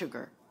blood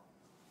sugar.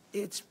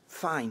 It's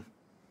fine.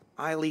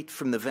 I'll eat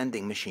from the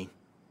vending machine.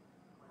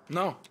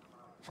 No.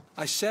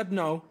 I said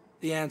no.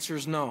 The answer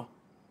is no.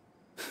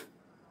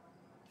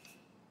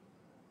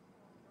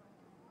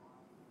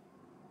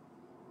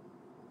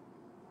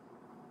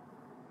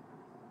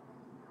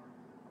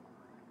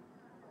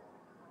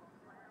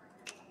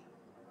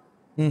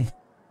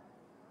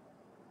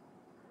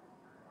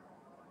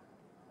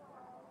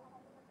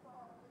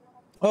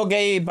 Ok,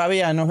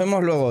 Pavía, nos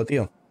vemos luego,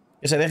 tío.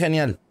 Que se ve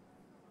genial.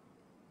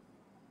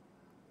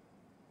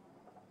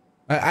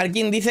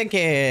 Arkin dice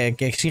que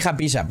exija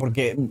pizza,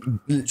 porque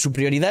su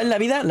prioridad en la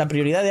vida, la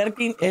prioridad de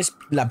Arkin es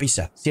la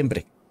pizza,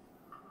 siempre.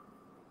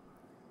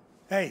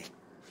 Hey,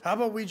 how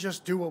about we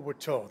just do what we're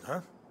told,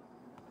 huh?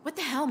 What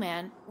the hell,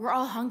 man? We're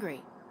all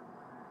hungry.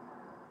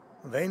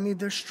 They need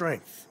their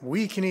strength.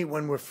 We can eat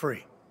when we're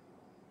free.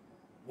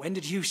 When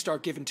did you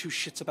start giving 2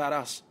 shits about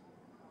us?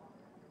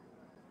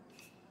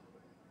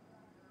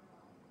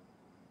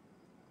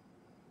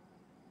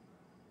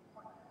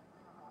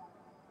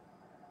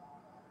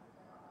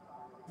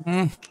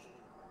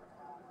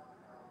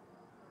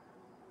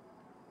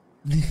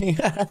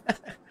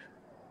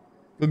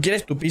 Tú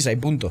quieres tu pizza y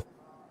punto.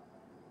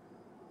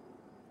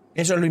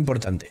 Eso es lo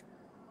importante.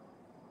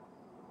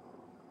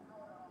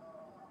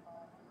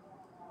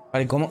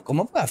 Vale,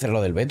 ¿cómo puede hacer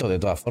lo del veto de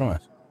todas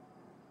formas?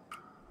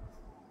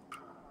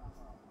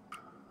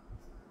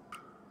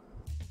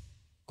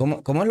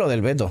 ¿Cómo es lo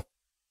del veto?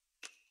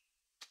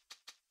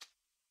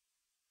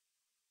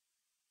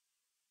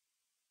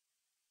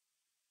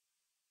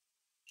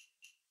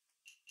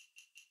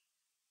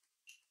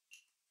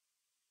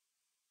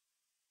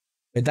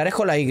 Vetar es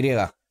con la Y.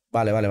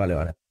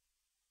 Vale.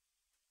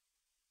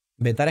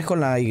 Vetar es con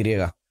la Y.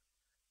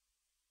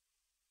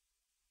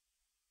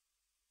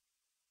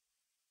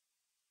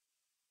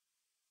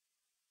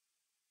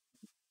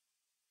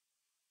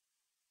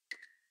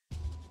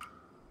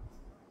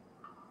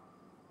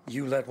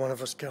 You let one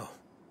of us go.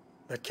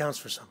 That counts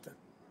for something.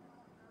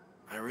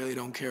 I really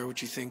don't care what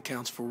you think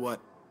counts for what.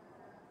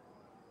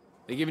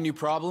 They giving you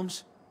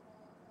problems?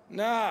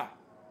 Nah,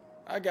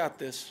 I got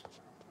this.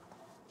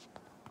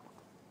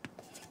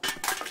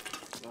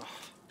 Oh,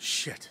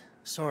 shit.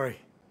 Sorry.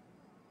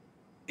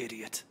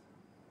 Idiot.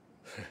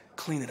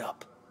 Clean it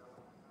up.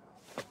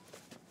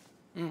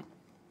 You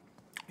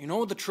know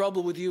what the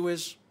trouble with you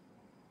is?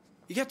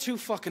 You get too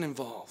fucking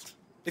involved.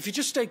 If you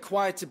just stayed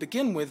quiet to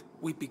begin with,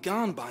 we'd be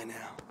gone by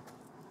now.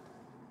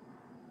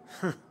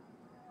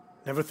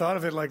 Never thought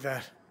of it like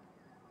that.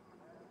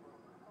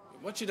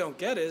 What you don't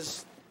get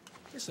is,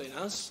 this ain't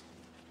us.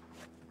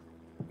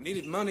 We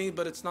needed money,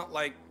 but it's not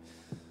like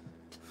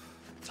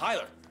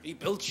Tyler. He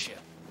built shit.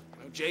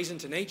 You know, Jay's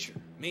into nature.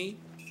 Me?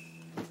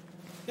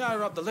 Yeah, I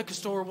robbed the liquor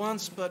store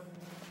once, but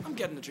I'm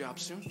getting a job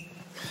soon.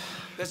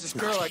 There's this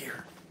girl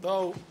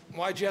Though,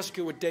 why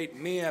Jessica would date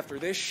me after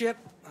this shit,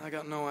 I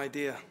got no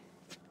idea.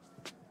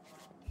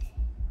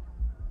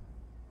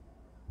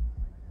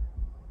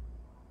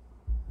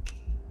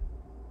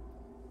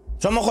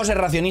 Somos José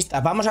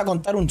Racionistas. Vamos a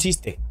contar un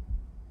chiste.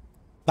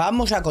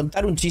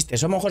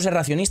 ¿Somos José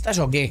Racionistas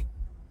o qué?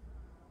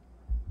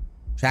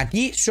 O sea,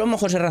 aquí somos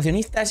José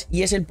Racionistas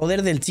y es el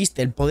poder del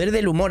chiste, el poder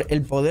del humor,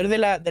 el poder de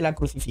la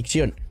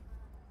crucifixión.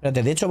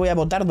 Espérate, de hecho voy a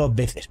votar 2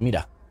 veces,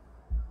 mira.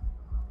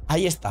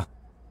 Ahí está.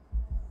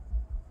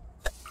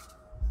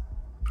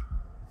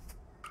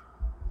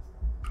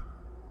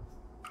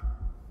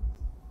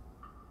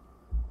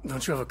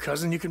 Don't you have a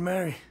cousin you could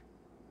marry?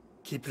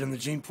 Keep it in the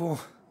gene pool?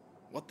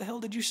 What the hell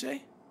did you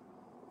say?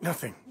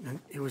 Nothing.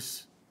 It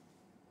was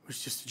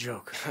just a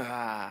joke.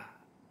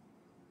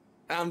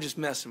 I'm just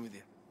messing with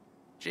you.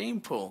 Gene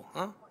pool,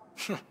 huh?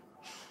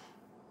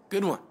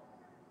 Good one.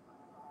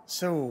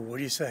 So, what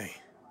do you say?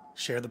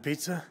 Share the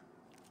pizza?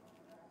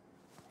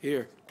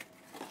 Here.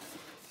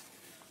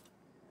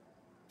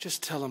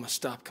 Just tell him I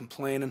stopped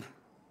complaining.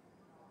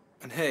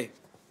 And hey,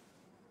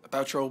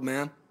 about your old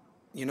man,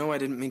 you know I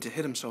didn't mean to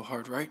hit him so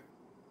hard, right?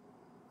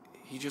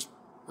 He just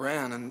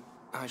ran and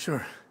I...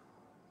 Sure.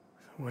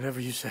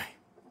 Whatever you say.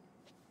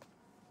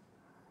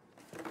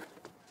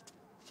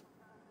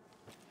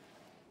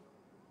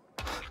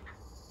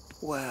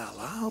 Well,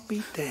 I'll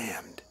be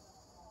damned.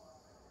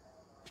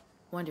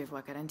 Wondered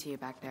what got into you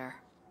back there.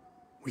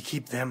 We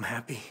keep them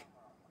happy,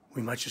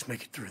 we might just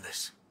make it through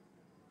this.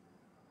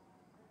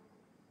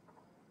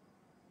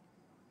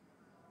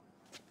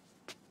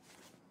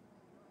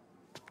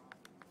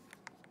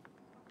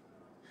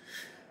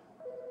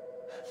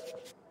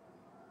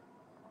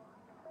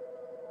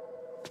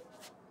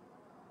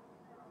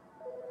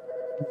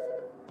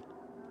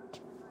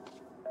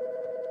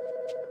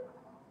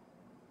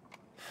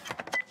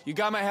 You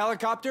got my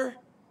helicopter?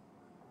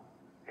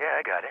 Yeah,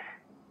 I got it.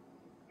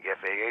 The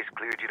FAA's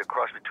cleared you to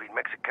cross between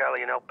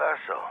Mexicali and El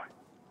Paso.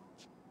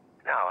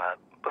 Now,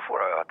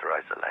 before I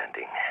authorize the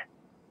landing,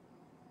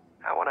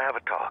 I want to have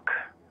a talk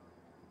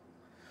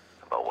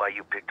about why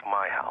you picked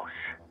my house.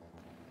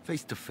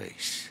 Face to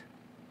face,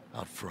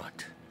 out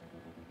front,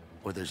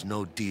 where there's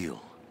no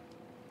deal.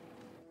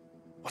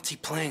 What's he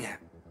playing at?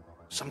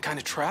 Some kind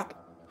of trap?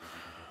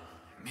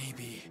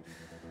 Maybe.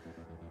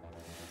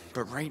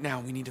 But right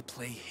now, we need to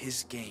play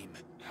his game.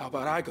 How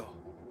about I go?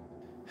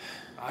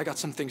 I got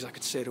some things I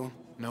could say to him.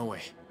 No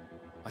way.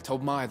 I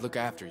told Ma I'd look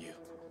after you.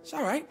 It's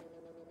all right.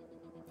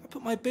 I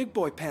put my big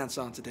boy pants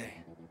on today.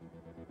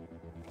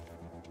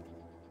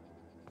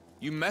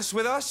 You mess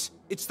with us,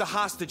 it's the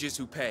hostages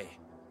who pay.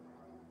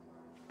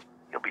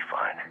 You'll be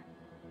fine.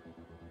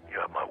 You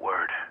have my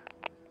word.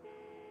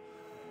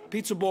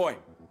 Pizza boy,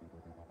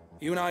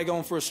 you and I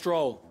going for a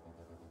stroll.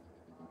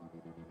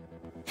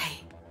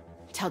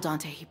 Tell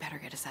Dante he better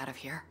get us out of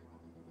here.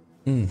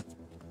 You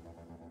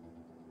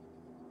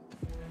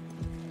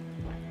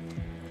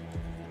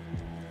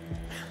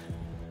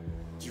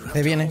have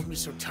to hold me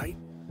so tight.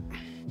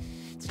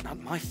 It's not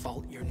my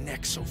fault your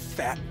neck's so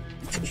fat.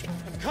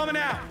 I'm coming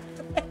out!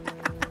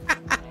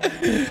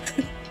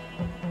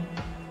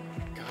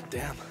 God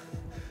damn.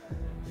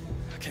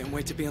 I can't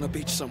wait to be on a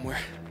beach somewhere.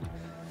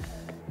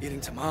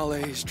 Eating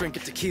tamales,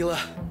 drinking tequila.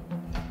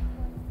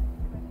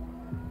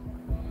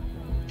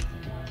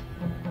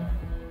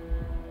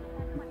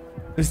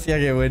 Hostia,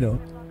 qué bueno.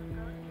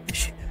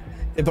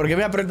 ¿Por qué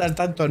me aprietas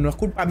tanto? No es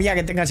culpa mía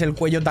que tengas el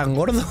cuello tan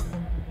gordo.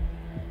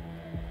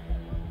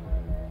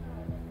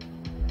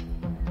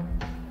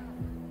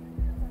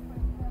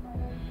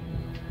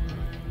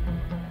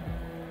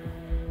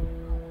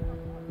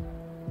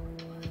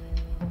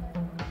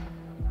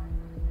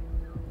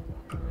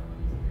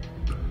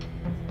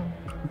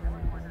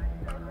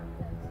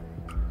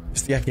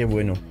 Hostia, qué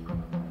bueno.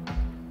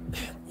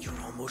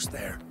 You're almost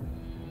there.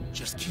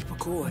 Just keep a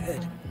cool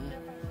head.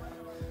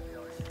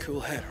 Cool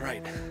head,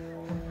 right.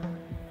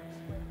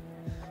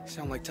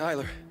 Sound like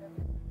Tyler.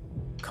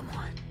 Come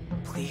on,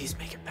 please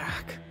make it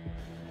back.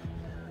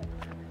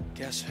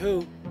 Guess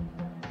who?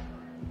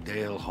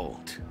 Dale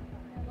Holt.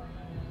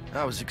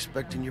 I was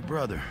expecting your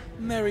brother.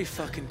 Merry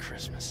fucking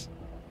Christmas.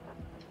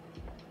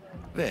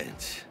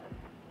 Vince.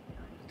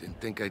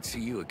 Didn't think I'd see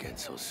you again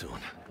so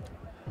soon.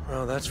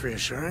 Well, that's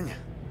reassuring.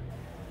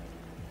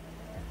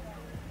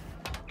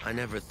 I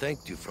never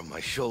thanked you from my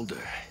shoulder.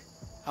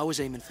 I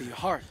was aiming for your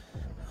heart,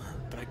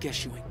 but I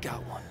guess you ain't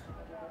got one.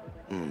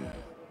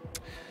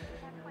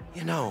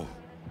 You know,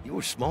 you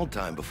were small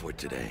time before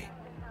today.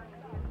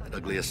 That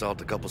ugly assault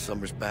a couple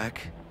summers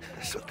back,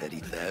 so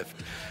petty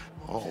theft.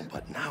 Oh,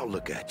 but now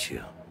look at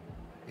you.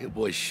 You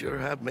boys sure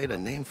have made a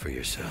name for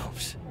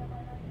yourselves.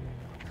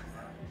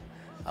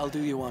 I'll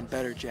do you one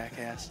better,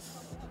 jackass.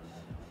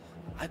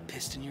 I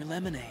pissed in your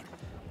lemonade.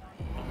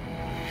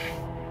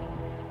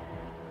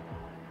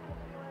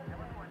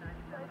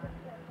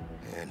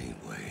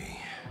 Anyway,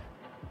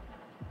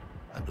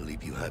 I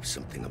believe you have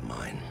something of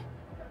mine.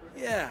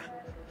 Yeah.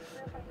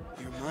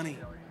 Your money.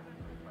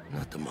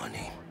 Not the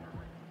money.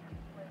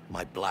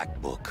 My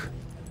black book.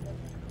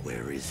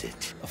 Where is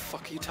it? The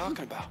fuck are you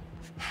talking about?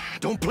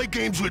 Don't play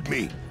games with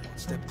me! One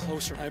step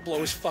closer and I blow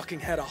his fucking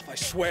head off, I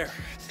swear.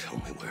 Tell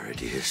me where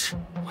it is.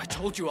 I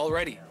told you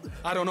already.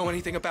 I don't know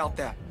anything about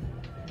that.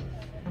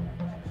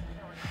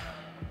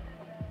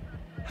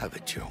 Have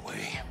it your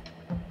way.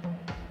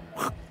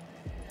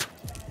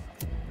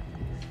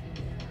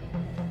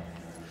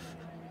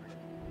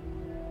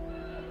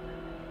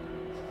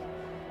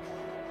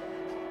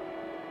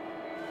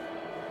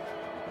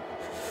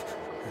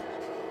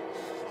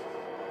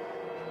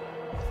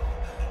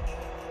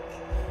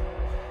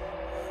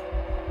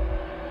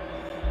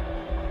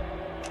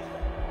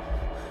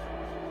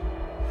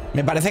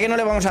 Me parece que no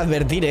le vamos a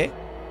advertir, ¿eh?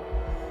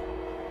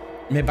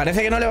 Me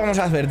parece que no le vamos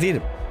a advertir.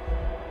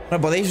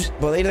 Bueno, podéis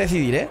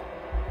decidir, ¿eh?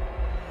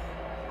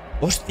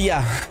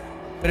 Hostia.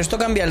 Pero esto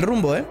cambia el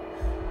rumbo, ¿eh?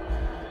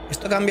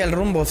 Esto cambia el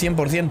rumbo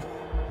 100%.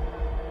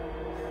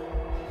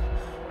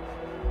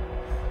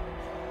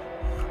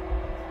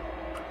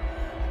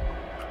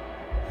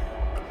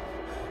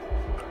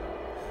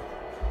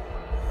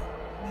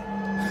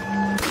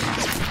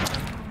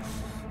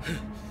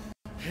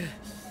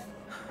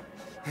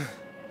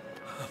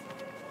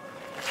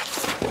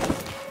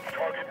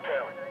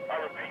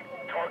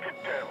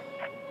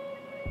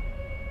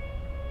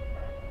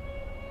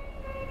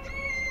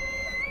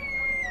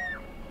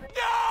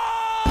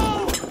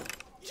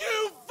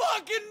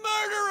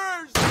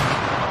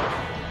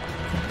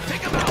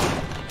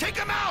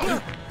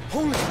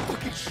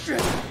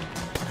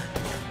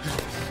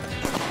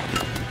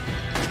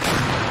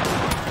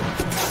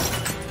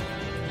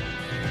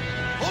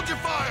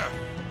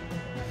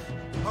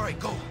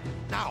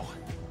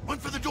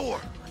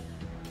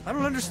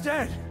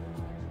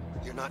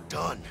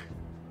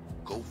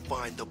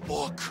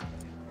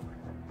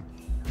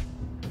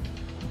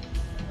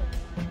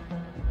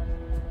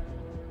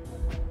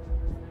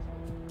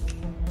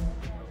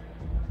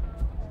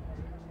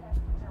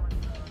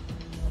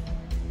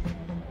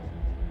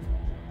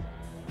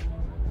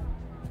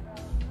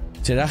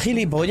 ¿Será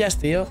gilipollas,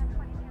 tío?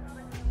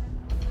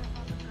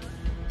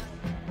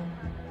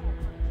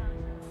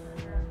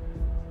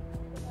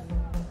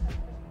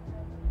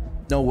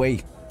 No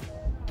way.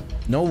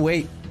 No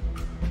way.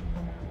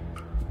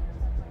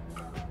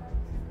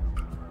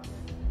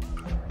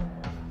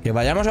 Que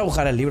vayamos a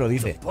buscar el libro,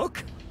 dice.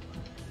 Book?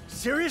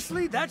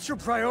 Seriously? That's your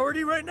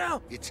priority right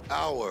now? It's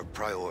our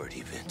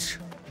priority, Vince.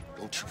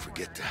 Don't you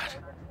forget that.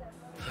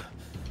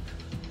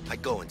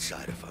 I'd go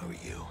inside if I were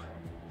you.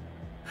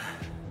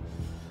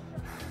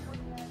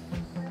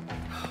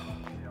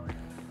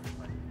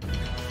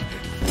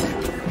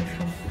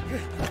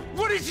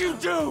 What did you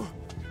do?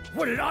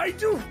 What did I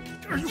do?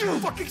 Are you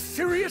fucking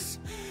serious?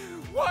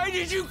 Why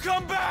did you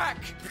come back?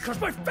 Because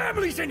my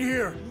family's in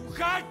here!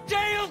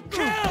 Goddamn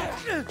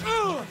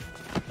kill!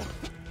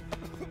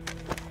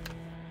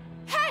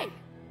 Hey!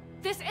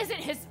 This isn't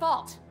his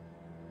fault.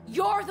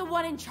 You're the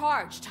one in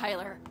charge,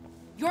 Tyler.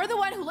 You're the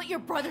one who let your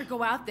brother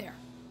go out there.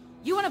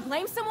 You want to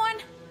blame someone?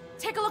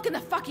 Take a look in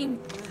the fucking...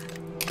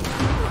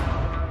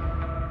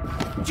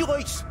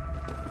 Joyce!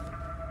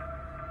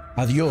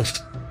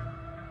 Adiós.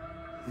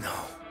 No.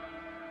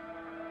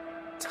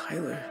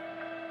 Tyler.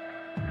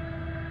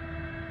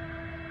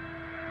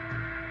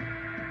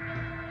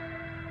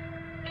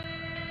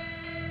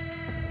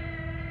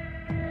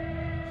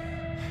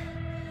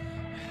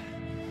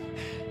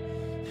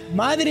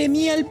 Madre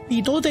mía, el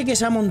pitote que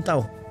se ha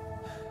montado.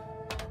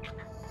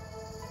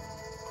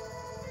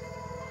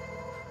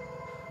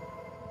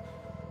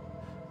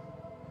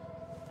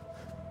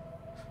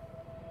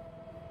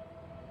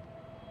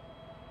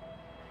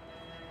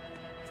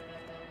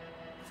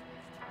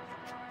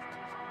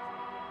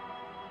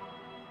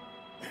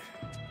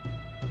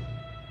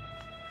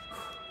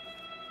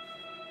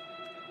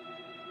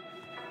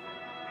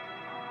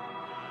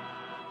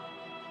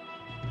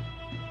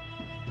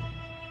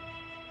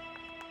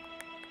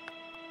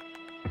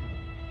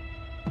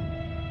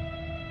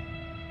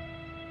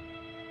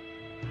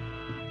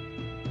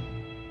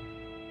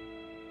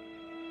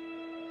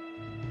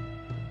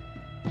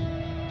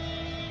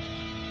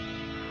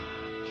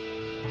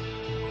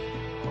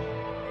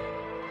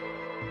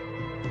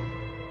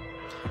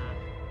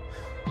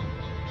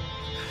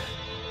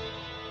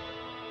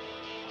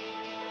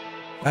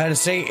 A ver,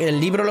 sí, el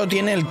libro lo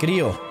tiene el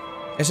crío.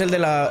 Es el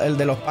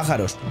de los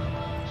pájaros.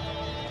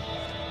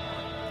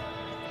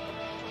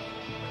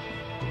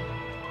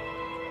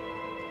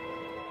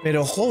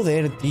 Pero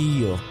joder,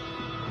 tío.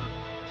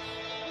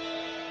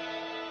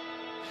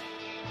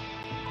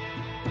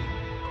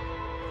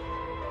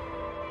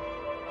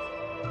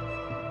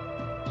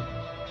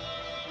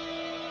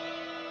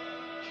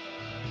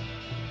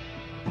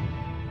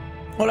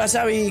 Hola,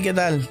 Xavi, ¿qué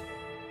tal?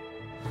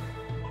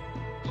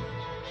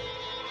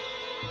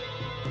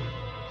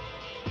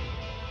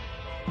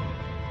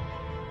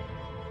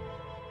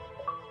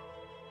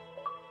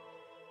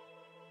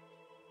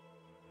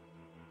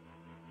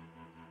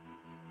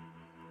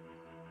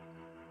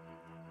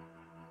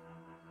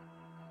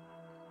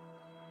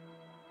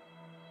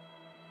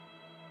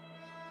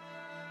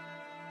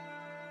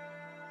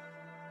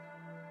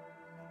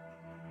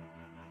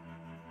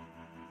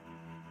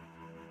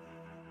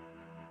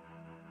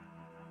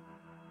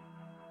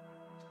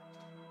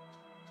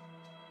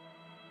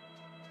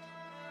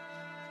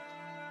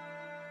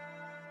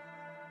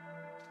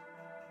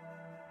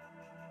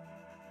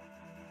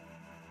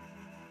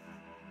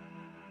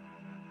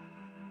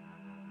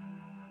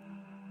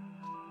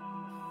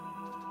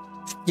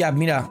 Ya,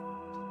 mira.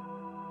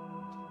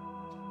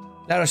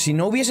 Claro, si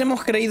no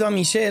hubiésemos creído a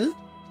Michelle...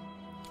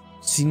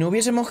 Si no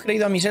hubiésemos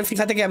creído a Michelle,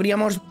 fíjate que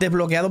habríamos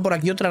desbloqueado por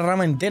aquí otra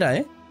rama entera,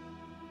 ¿eh?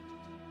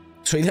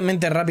 Soy de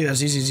mente rápida,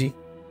 sí, sí, sí.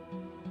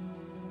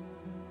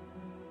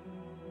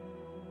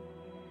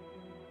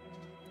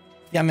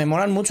 Ya, me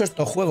molan mucho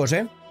estos juegos,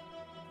 ¿eh?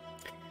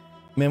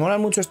 Me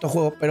molan mucho estos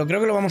juegos, pero creo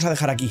que lo vamos a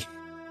dejar aquí.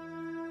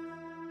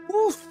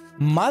 Uf,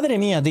 madre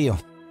mía, tío.